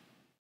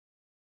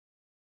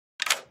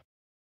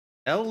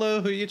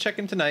 Hello, who are you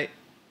checking tonight?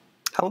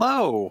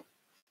 Hello.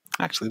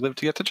 I actually live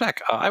to get to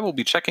check. I will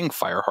be checking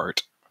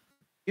Fireheart.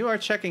 You are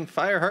checking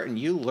Fireheart and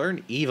you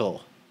learn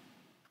evil.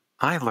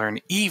 I learn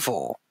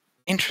evil.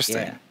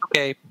 Interesting. Yeah.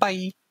 Okay,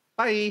 bye.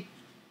 Bye.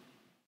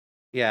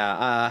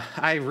 Yeah,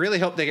 I really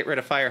hope they get rid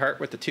of Fireheart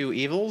with the 2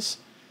 evils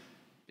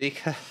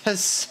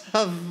because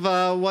of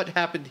what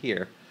happened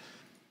here.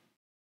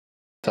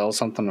 Tell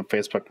something on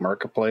Facebook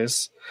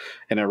Marketplace,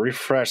 and it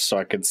refreshed so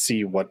I could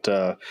see what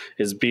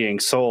is being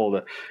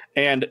sold.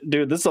 And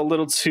dude, this is a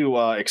little too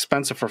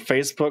expensive for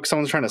Facebook.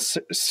 Someone's trying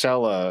to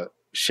sell a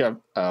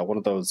one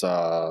of those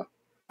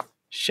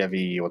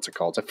Chevy. What's it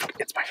called?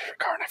 It's my favorite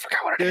car, and I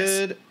forgot what it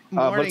is. Good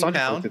But it's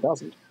morning, only for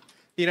 $2,000.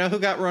 You know who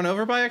got run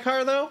over by a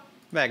car though?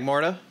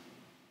 Magmorta.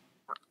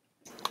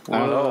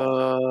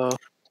 Oh.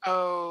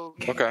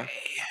 Okay.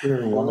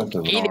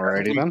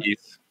 Alrighty then.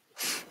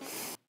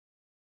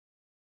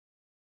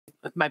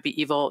 It might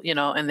be evil,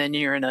 and then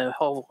you're in a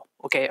whole,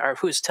 okay, or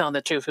who's telling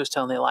the truth, who's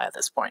telling the lie at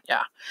this point,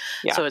 yeah.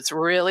 So it's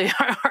really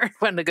hard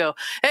when to go,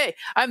 hey,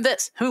 I'm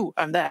this, who,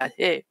 I'm that,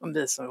 hey, I'm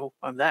this, oh,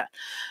 I'm that.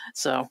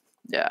 So,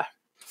 yeah.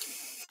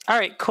 All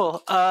right,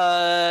 cool.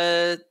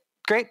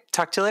 Great.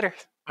 Talk to you later.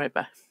 All right,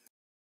 bye.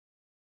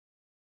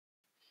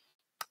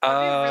 That'd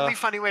be a really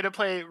funny way to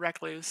play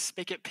Recluse.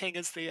 Make it ping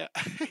as the...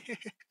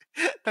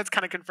 That's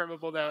kind of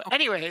confirmable, though.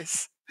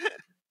 Anyways.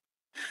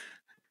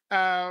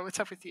 What's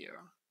up with you?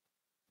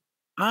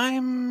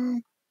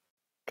 I'll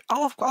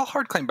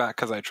hard claim back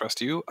because I trust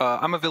you.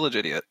 I'm a village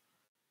idiot.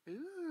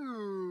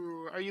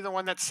 Ooh. Are you the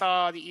one that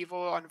saw the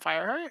evil on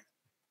Fireheart?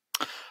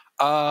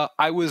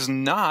 I was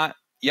not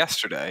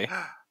yesterday,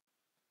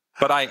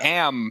 but I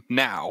am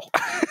now.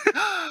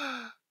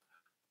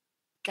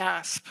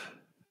 Gasp.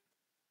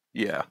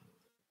 Yeah.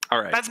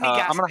 All right. That's me I'm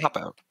going gasping. to hop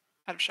out.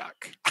 Out of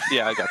shock.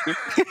 Yeah, I got you.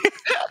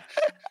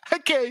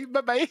 Okay,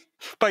 bye-bye.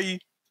 Bye.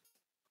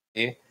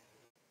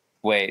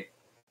 Wait.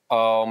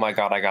 Oh my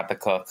god, I got the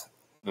cook.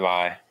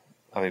 Bye.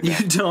 I'll be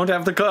back. You don't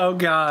have to. Oh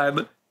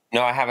god.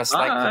 No, I have a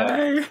slight cook. Bye.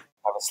 I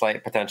have a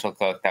slight potential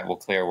cook that will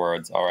clear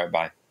words. All right,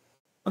 bye.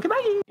 Okay,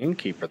 bye.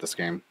 Innkeeper this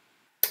game.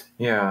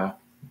 Yeah.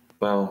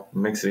 Well, it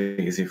makes it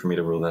easy for me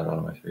to rule that out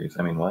of my threes.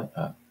 I mean, what?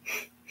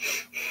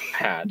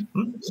 Had.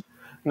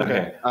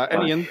 Okay.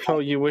 Any info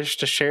you wish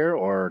to share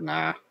or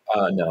nah?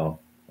 No.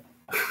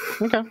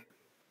 Okay.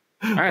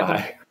 All right.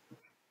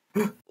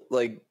 Bye.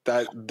 Like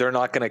that, they're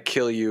not gonna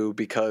kill you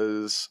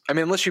because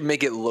unless you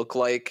make it look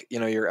like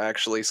you're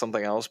actually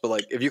something else. But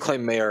like if you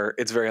claim mayor,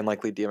 it's very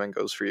unlikely demon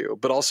goes for you.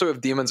 But also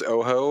if demon's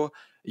Oho,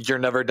 you're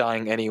never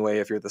dying anyway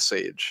if you're the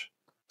sage.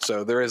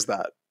 So there is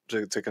that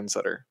to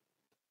consider.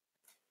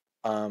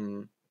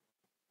 But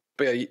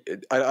yeah,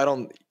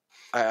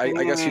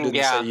 I guess you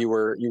didn't say you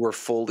were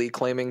fully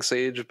claiming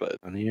sage, but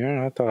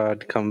Here, I thought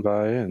I'd come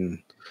by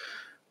and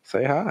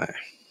say hi.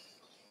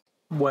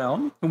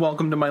 Well,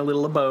 welcome to my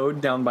little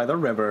abode down by the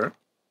river.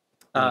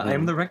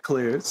 I'm the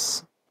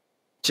recluse.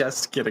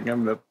 Just kidding,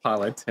 I'm the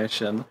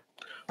politician.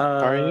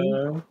 Are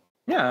you?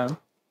 Yeah.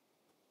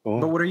 Cool.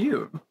 But what are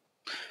you?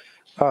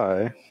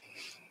 I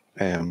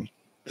am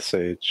the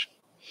sage.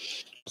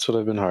 That's what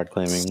I've been hard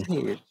claiming.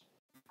 Sage.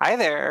 Hi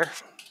there.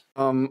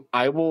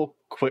 I will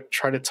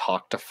try to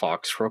talk to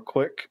Fox real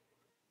quick,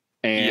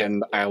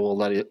 and I will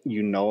let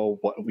you know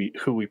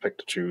who we pick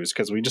to choose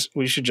because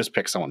we should just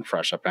pick someone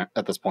fresh up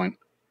at this point.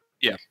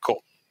 Yeah,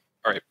 cool.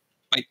 All right.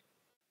 Bye.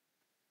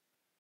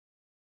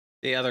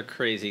 The other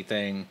crazy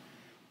thing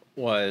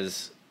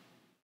was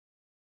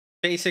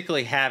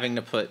basically having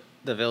to put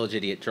the village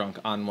idiot drunk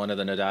on one of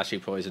the No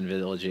Dashii poison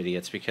village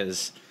idiots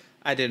because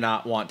I did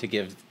not want to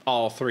give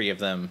all 3 of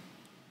them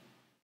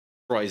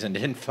poisoned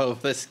info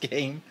this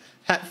game.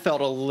 That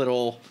felt a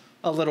little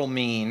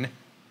mean.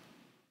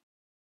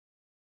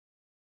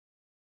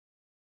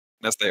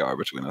 As they are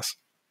between us.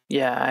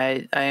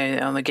 Yeah, I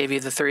only gave you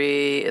the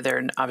 3.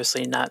 They're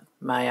obviously not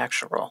my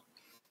actual roll,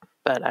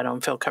 but I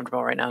don't feel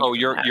comfortable right now. Oh,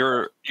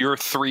 your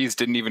 3s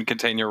didn't even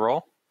contain your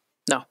roll?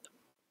 No.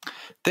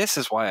 This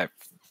is why I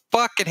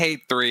fucking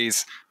hate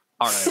threes.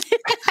 All right.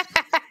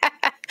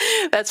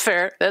 That's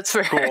fair. That's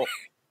fair. Cool.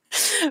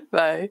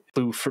 Bye.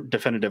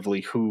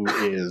 Definitively, who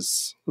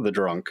is the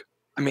drunk?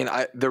 I mean,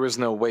 there was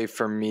no way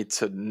for me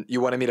to.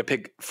 You wanted me to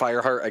pick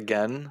Fireheart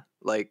again?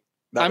 Like,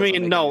 I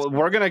mean, no.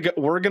 We're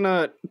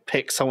gonna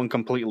pick someone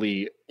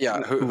completely.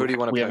 Yeah. Who do you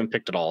want to pick? We haven't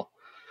picked at all.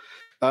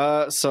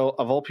 So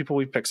of all people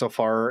we've picked so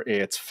far,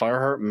 it's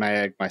Fireheart,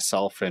 Mag,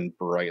 myself, and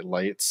Bright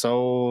Light.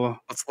 So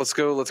let's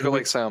go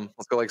like Sam.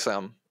 Let's go like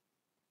Sam.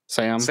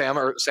 Sam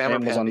or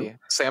Pandy.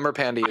 Sam or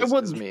Pandy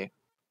is me.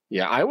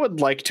 Yeah, I would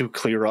like to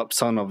clear up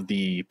some of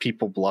the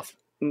people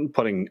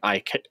putting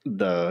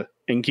the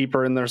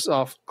innkeeper in their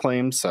soft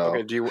claims. So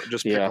okay, do you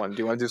just pick one? Do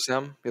you want to do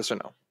Sam? Yes or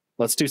no?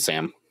 Let's do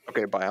Sam.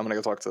 Okay, bye. I'm gonna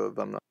go talk to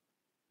them now.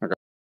 Okay.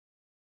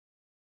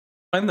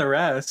 And the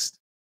rest.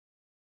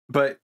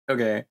 But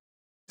okay,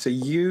 so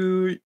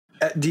you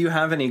do you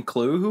have any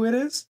clue who it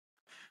is?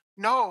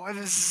 No,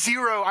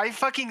 zero. I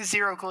fucking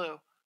zero clue.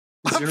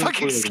 I'm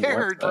fucking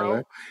scared,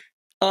 bro.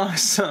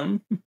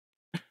 Awesome.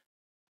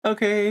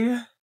 Okay.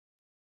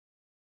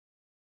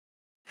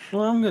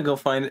 Well, I'm gonna go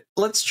find it.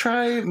 Let's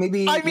try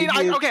maybe. I mean,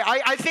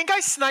 I think I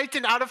sniped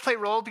an out of play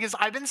roll because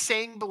I've been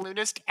saying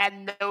balloonist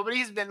and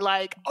nobody's been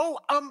like, oh,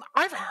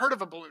 I've heard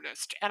of a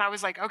balloonist, and I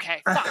was like,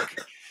 okay, fuck.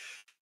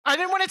 I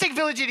didn't want to take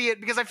village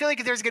idiot because I feel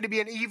like there's going to be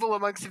an evil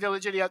amongst the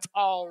village idiots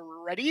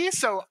already,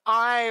 so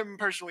I'm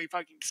personally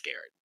fucking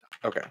scared.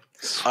 Okay,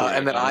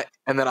 and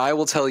then I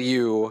will tell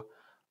you,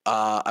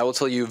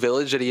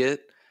 village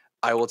idiot.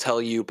 I will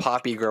tell you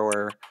poppy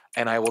grower,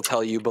 and I will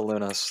tell you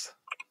balloonist.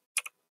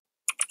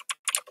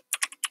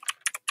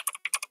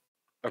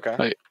 Okay.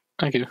 Right.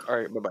 Thank you. All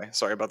right. Bye-bye.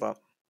 Sorry about that.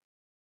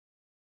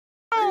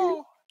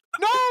 No,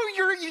 no,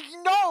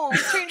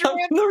 change your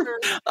answer.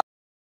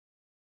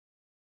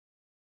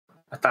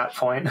 At that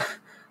point.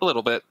 A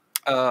little bit.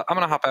 I'm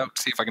gonna hop out,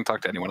 see if I can talk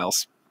to anyone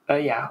else.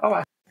 Yeah.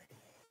 Oh.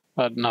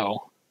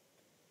 No.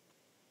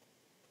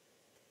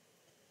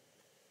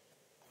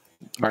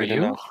 Are Good to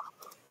you? know.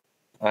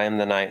 I am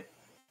the knight.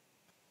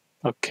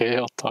 Okay,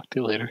 I'll talk to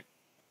you later.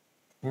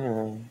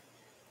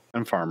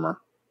 I'm farmer.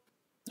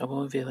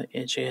 Noble, village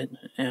idiot,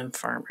 and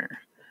farmer.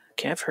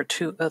 Okay, I've heard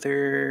two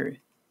other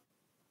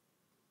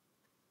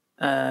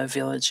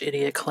village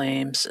idiot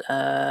claims.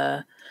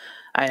 I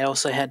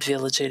also had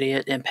village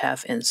idiot,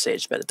 empath, and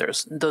sage, but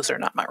those are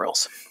not my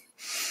roles.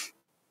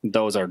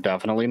 Those are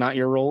definitely not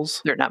your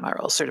roles? They're not my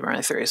roles. They're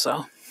my three,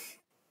 so.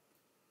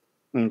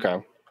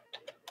 Okay.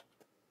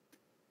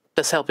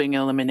 Just helping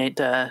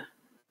eliminate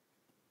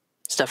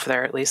stuff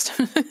there, at least.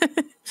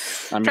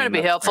 I'm trying to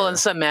be helpful in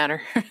some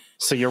manner.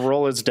 So your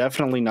role is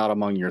definitely not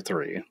among your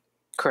three.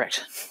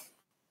 Correct.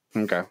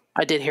 Okay.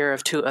 I did hear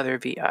of two other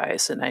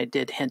VIs, and I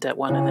did hint at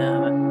one of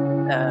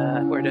them.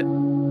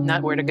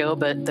 Not where to go,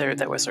 but there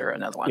was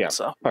another one. Yeah.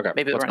 So okay.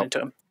 Maybe we'll run into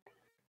him.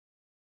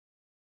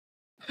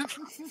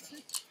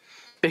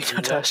 Big No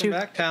Dashii. Welcome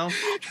back, Town.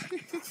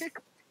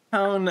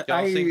 Town, If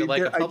y'all seem to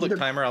like a public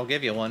timer, I'll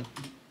give you one.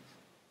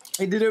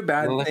 I did a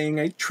bad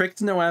thing. I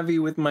tricked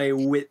Noavi with my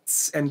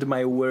wits and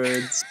my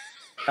words.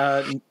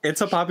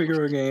 It's a Poppy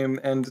Grower game,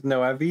 and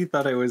Noavi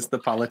thought I was the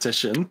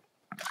politician.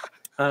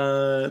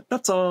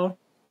 That's all.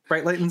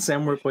 Bright Light and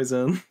Sam were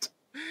poisoned.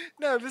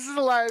 No, this is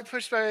a lie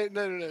pushed by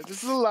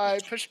This is a lie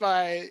pushed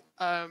by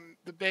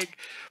the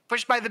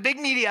big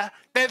media.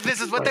 This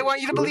is what they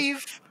want you to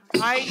believe.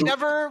 I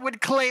never would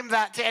claim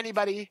that to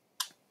anybody.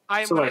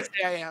 I am what I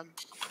say I am.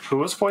 Who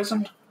was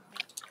poisoned?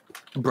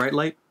 Bright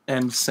Light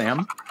and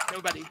Sam.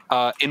 Nobody.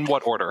 In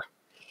what order?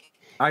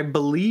 I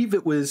believe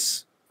it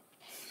was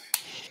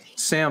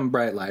Sam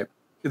Brightlight,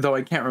 though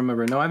I can't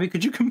remember. No, Ivy,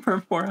 could you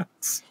confirm for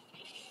us?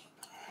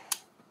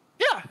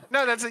 Yeah,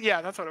 no, that's it.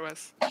 Yeah, that's what it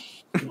was.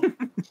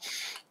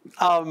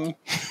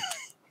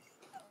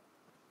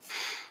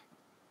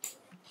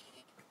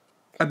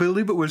 I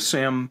believe it was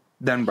Sam,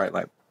 then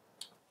Brightlight.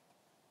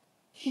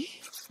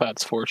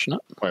 That's fortunate.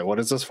 Wait, what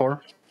is this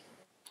for?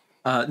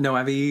 No,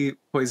 Ivy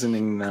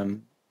poisoning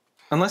them.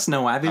 Unless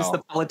No Ivy's the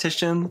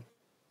politician,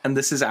 and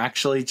this is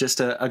actually just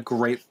a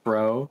great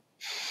throw.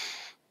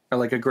 Or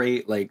like a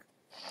great, like,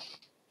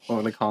 what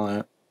would I call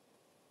it?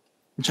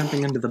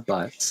 Jumping into the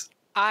butts.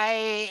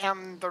 I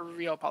am the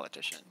real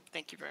politician.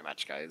 Thank you very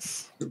much,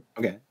 guys.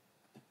 Okay.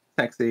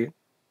 Sexy.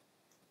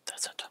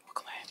 That's a double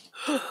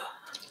claim.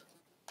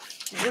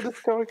 What is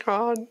going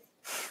on?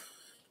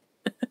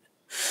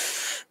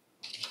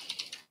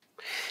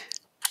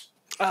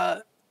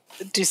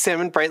 Do Sam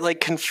and Brightlight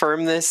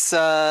confirm this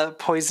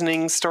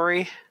poisoning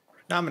story?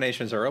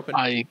 Nominations are open.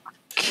 I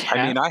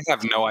mean, I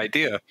have no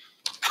idea.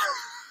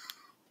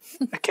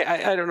 Okay,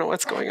 I don't know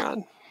what's going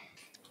on.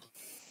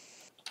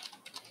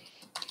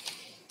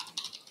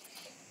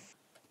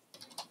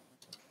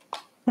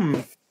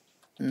 Well,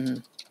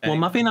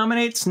 Muffy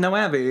nominates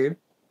Noavi.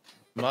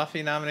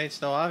 Muffy nominates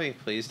Noavi.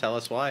 Please tell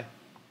us why.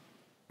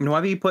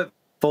 Noavi put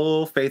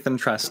full faith and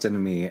trust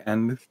in me,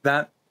 and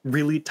that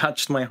really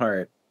touched my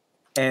heart.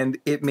 And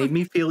it made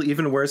me feel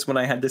even worse when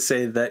I had to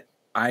say that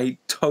I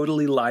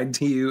totally lied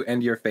to you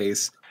and your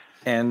face.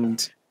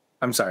 And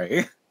I'm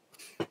sorry.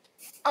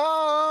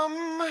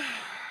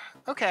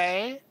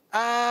 Okay.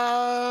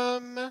 I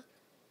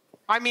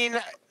mean,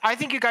 I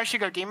think you guys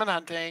should go demon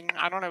hunting.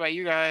 I don't know about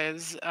you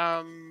guys.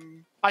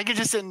 I could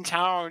just sit in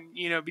town,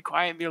 be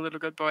quiet and be a little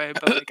good boy.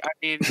 But like, I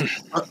mean,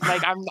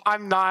 like I'm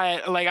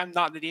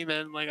not the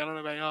demon. Like, I don't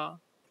know about y'all.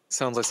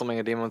 Sounds like something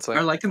a demon would say.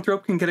 Our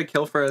lycanthrope can get a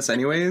kill for us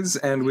anyways,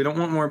 and we don't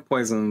want more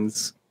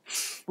poisons.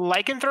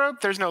 Lycanthrope?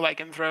 There's no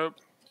lycanthrope.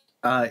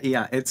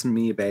 Yeah, it's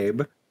me,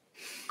 babe.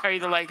 Are you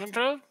the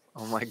lycanthrope?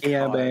 Oh my god.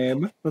 Yeah,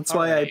 babe. That's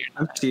why I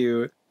pimped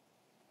you.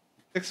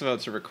 6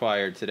 votes are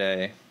required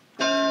today.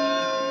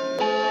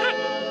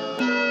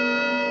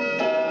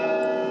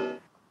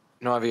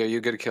 No, Avi, are you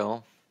good to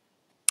kill?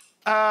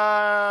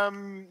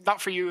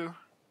 Not for you.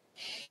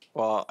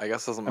 Well, I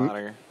guess it doesn't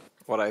matter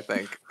what I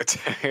think.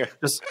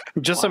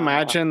 Just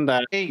imagine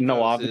that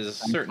No Avi is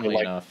certainly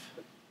enough.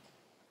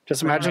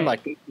 Just imagine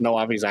No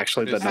Avi's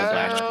actually the No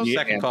Dashii.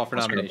 Second call for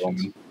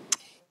nominations.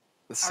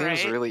 This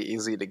seems really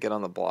easy to get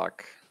on the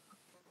block.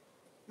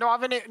 No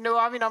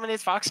Avi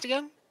nominates Fox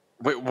again?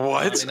 Wait,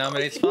 what? Avi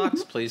nominates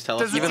Fox. Please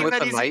tell us. Even with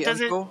the night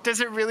does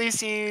it really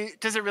seem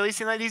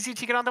that easy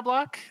to get on the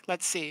block?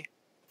 Let's see.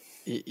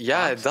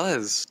 Yeah, it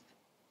does.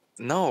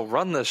 No,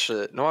 run this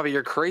shit. No, Avi,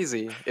 you're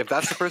crazy. If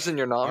that's the person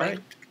you're not, right.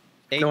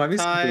 8 to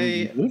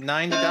tie,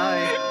 9 to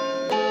die.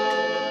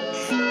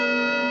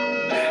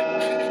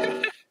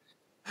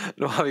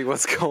 No, Avi,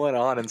 what's going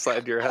on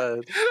inside your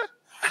head?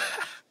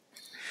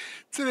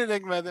 It's an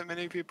enigma that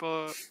many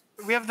people.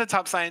 We have the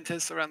top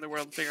scientists around the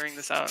world figuring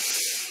this out.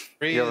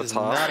 3 is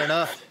not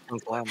enough.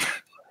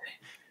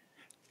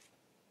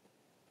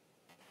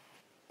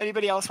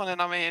 Anybody else want to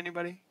nominate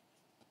anybody?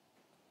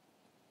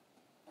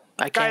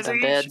 I can't. I'm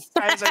dead.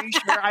 Guys, are you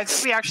sure? I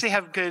think we actually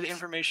have good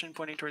information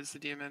pointing towards the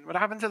demon. What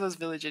happened to those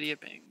village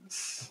idiot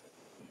things?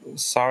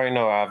 Sorry,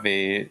 No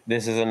Avi.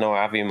 This is a No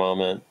Avi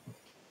moment.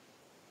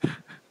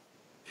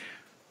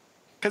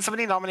 Can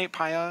somebody nominate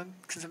Pion?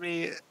 Can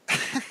somebody?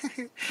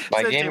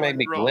 My game made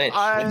me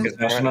glitch.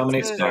 Natasha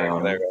nominates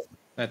Pion.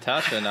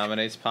 Natasha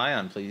nominates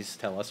Pion. Please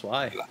tell us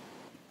why.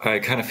 I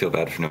kind of feel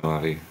bad for No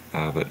Avi,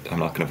 but I'm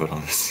not going to vote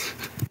on this.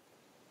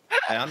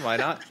 Pion, why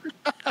not?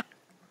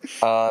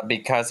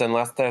 Because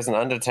unless there's an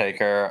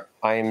Undertaker,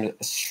 I'm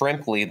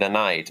Shrimply the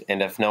Knight,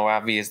 and if No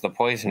Avi is the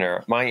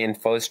Poisoner, my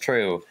info is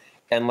true.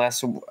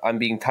 Unless I'm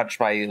being touched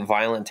by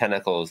violent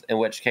tentacles, in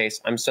which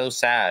case I'm so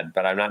sad,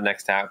 but I'm not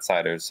next to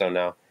outsiders, so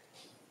no.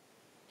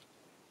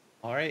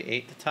 All right,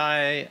 8 to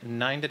tie,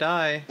 9 to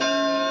die.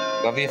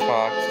 Love you,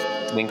 Fox.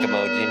 Wink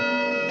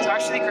emoji. It's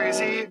actually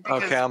crazy.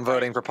 Okay, I'm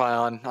voting for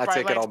Pion. I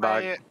take it all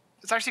back.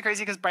 It's actually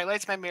crazy because Bright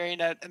Light's my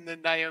marionette, and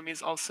then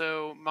Naomi's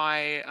also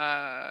my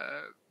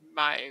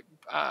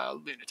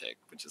lunatic,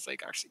 which is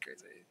like actually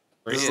crazy.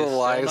 This is a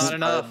lie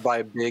spread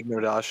by Big No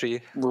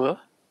Dashii. What?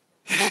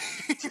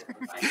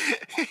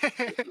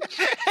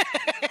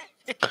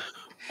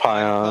 Call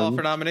Pion.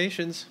 for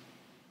nominations.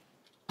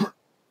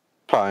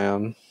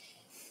 Pion.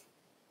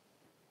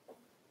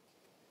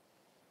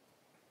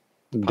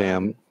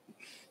 Damn.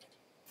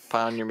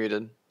 Pion, you're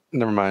muted.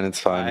 Never mind, it's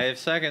fine. 5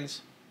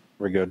 seconds.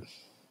 We're good.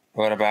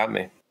 What about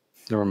me?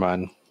 Never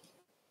mind.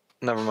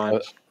 Never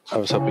mind. I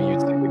was hoping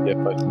you'd take the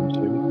gift by some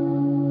too.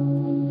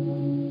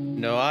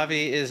 No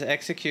Avi is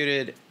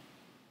executed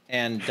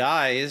and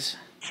dies.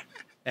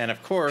 And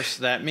of course,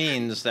 that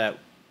means that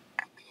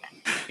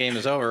game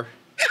is over.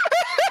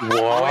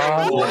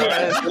 What?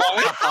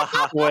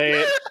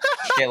 Wait.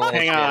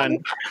 Hang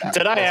on.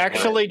 Did I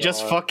actually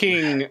just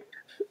fucking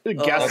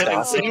guess it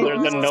and say they're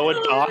the No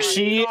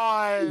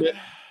Dashii?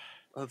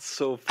 That's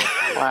so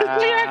funny.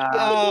 Wow.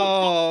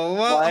 Oh,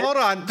 well, What? hold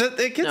on.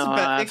 It gets No,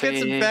 it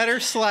gets Avi. better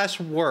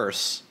 /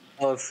 worse.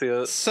 Let's see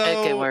it. So,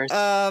 It get worse.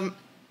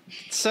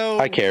 So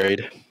I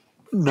carried.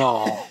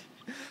 No.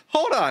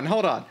 hold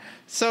on.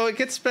 So it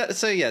gets better.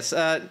 So yes.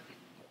 Well,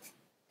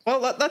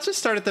 let's just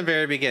start at the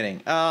very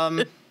beginning.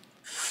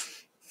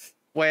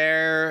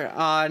 Where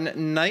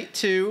on night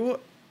 2,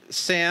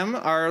 Sam,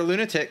 our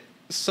lunatic,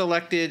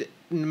 selected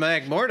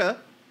Magmorta,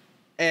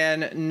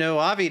 and No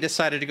Avi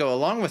decided to go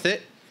along with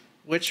it,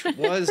 which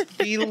was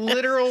the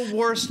literal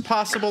worst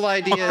possible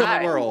idea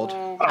in the world.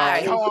 Oh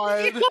my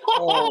god.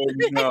 Oh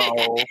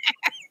no.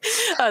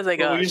 I was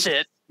like, oh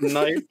shit.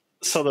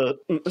 So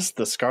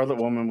the Scarlet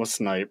Woman was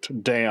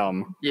sniped.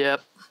 Damn.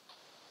 Yep.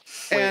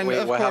 And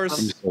of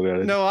course,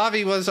 happened? No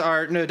Avi was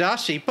our No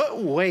Dashii. But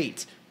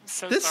wait,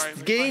 this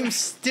game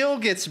still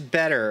gets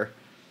better.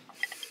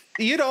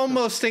 You'd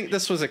almost think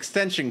this was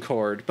extension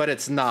cord, but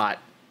it's not.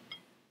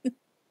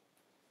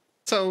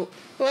 So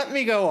let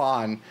me go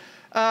on.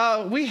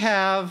 We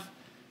have,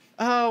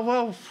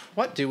 well,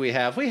 what do we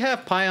have? We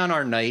have Pion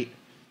our knight,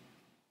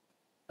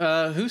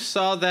 who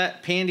saw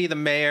that Pandy the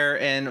mayor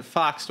and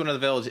Fox, one of the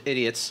village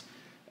idiots,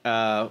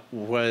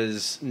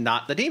 was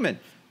not the demon.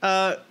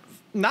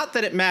 Not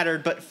that it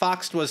mattered, but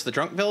Fox was the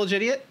drunk village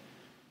idiot.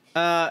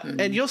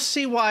 And you'll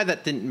see why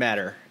that didn't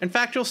matter. In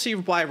fact, you'll see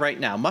why right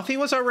now. Muffy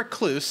was our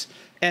recluse,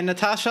 and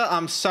Natasha,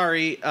 I'm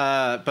sorry,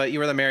 but you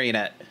were the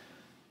marionette.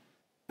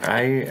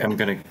 I'm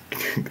gonna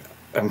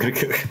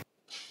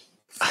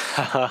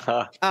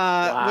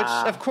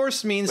Which of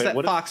course means Wait, that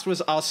what- Fox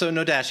was also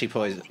No Dashii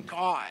poison.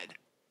 God.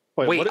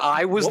 Wait,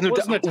 I was what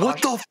was What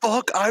Natasha? the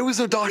fuck? I was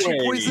No Dashii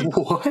poison.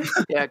 What?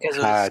 Yeah, because it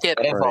was That's skip.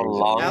 That is a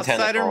long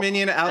Outsider tentacle.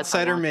 minion,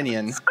 outsider long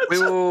minion.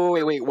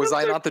 Wait. Was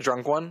I not the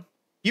drunk one?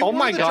 You Oh were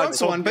my the God, drunk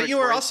so one, but you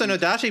were also No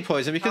Dashii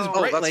poison because Oh,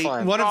 Bright that's Light,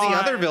 fine. one of the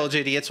God. other village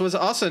idiots, was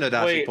also No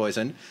Dashii Wait.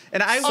 poison.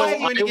 And I So was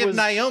going to I give was-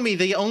 Naomi,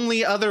 the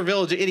only other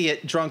village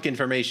idiot, drunk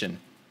information.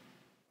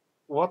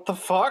 What the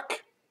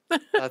fuck?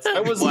 That's I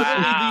was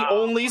literally the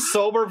only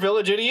sober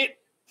village idiot.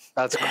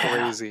 That's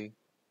crazy.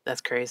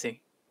 That's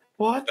crazy.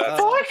 What the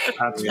fuck?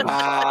 That's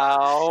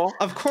Wow.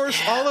 Of course,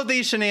 all of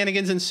these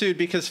shenanigans ensued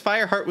because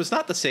Fireheart was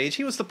not the sage,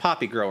 he was the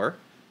poppy grower.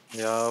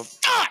 Yup.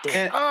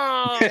 And,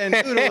 Oh, and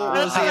Oodle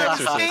was that's the what I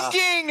was exorcist.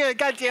 thinking.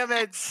 God damn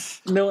it.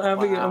 No,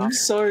 Abby, I'm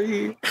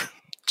sorry.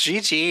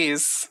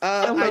 GG's.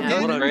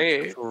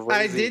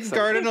 I did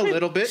garden a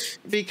little bit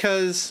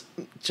because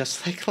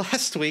just like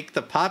last week,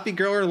 the poppy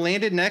grower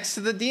landed next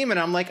to the demon.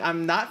 I'm like,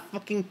 I'm not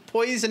fucking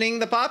poisoning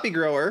the poppy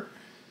grower.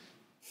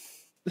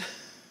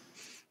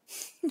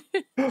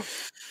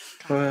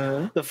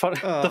 The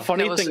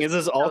funny That was- thing is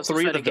that all was a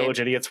three of the funny game. village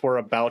idiots were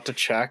about to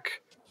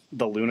check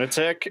the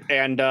lunatic,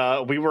 and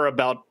we were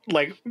about,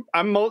 like,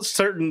 I'm most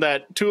certain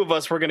that two of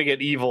us were going to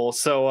get evil,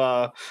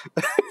 so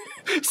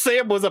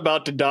Sam was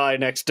about to die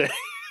next day.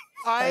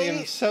 I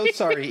am so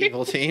sorry,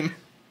 evil team.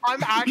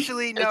 I'm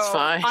actually no. It's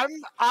fine.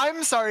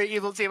 I'm sorry,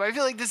 evil team. I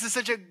feel like this is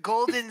such a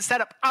golden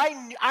setup.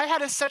 I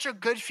had such a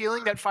good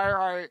feeling that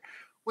Fireheart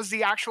was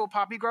the actual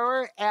poppy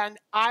grower, and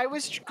I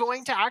was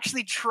going to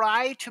actually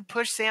try to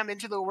push Sam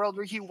into the world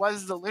where he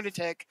was the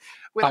lunatic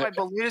with my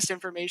balloonist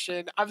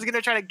information. I was going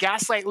to try to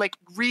gaslight, like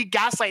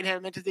re-gaslight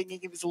him into thinking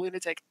he was a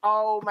lunatic.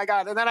 Oh my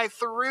god! And then I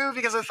threw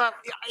because I thought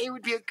it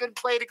would be a good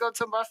play to go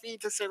to Muffy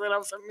to say that I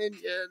was a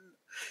minion.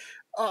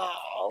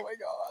 Oh my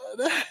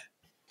god!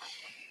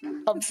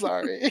 I'm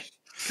sorry.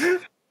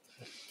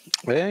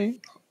 Hey,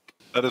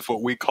 That is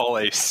what we call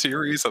a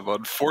series of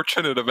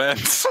unfortunate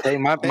events. hey,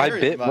 my Very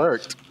bit much.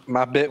 worked.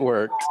 My bit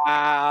worked.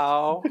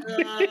 Wow.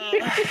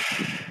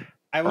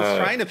 I was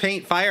trying to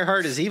paint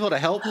Fireheart as evil to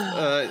help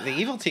the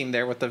evil team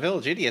there with the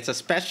village idiots,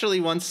 especially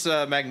once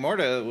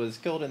Magmorta was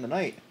killed in the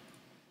night.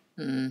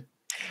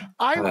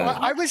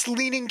 I was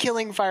leaning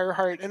killing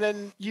Fireheart, and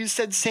then you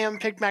said Sam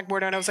picked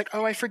Magmorta, and I was like,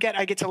 oh, I forget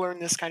I get to learn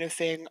this kind of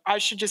thing. I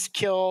should just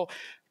kill.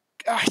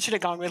 I should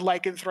have gone with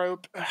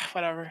Lycanthrope.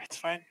 Whatever, it's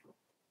fine.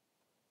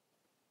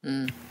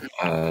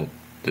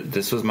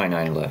 This was my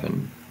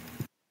 9/11.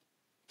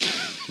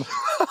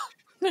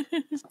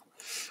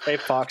 Hey,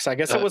 Fox, I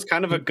guess it was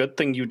kind of a good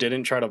thing you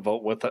didn't try to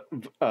vote with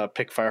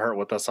pick Fireheart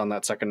with us on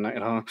that second night,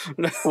 huh?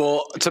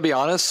 Well, to be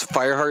honest,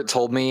 Fireheart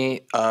told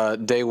me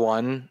day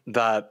one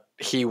that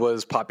he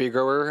was poppy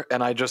grower,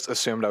 and I just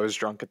assumed I was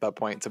drunk at that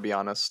point. To be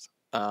honest.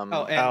 true.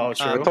 I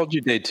told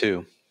you day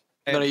 2.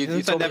 No, you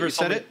since I told me- never you told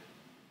said me- it.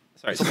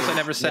 Sorry, since I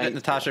never said it,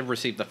 Natasha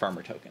received the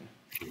farmer token.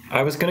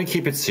 I was gonna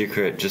keep it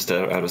secret just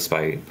out of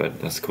spite, but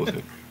that's cool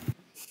too.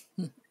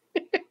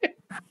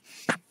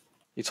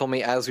 You told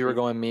me as we were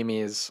going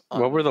memes.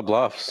 What were the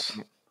bluffs?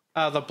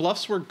 The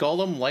bluffs were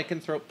Golem,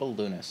 Lycanthrope,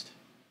 Balloonist.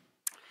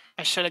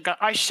 I should have gone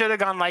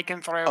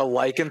Lycanthrope. A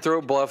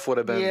Lycanthrope bluff would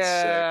have been sick.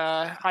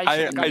 Yeah,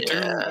 I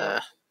do.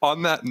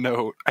 On that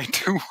note, I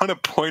do want to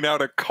point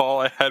out a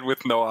call I had with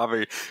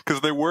Noavi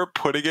because they were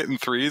putting it in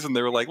threes, and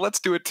they were like, "Let's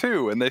do it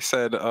too." And they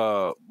said,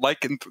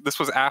 This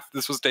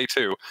was day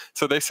 2,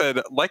 so they said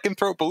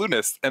Lycanthrope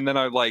Balloonist, and then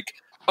I like,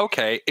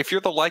 okay, if you're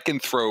the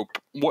Lycanthrope,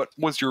 what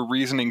was your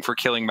reasoning for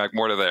killing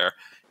Magmorta there?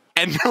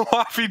 And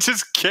Noavi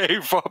just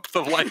gave up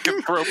the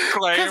Lycanthrope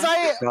claim.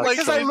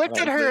 Because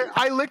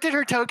I looked at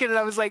her token and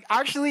I was like,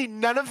 actually,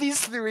 none of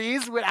these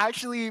threes would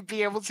actually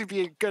be able to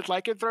be a good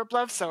Lycanthrope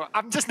bluff, so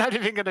I'm just not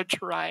even gonna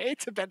try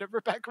to bend over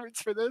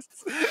backwards for this.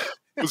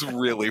 It was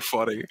really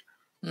funny.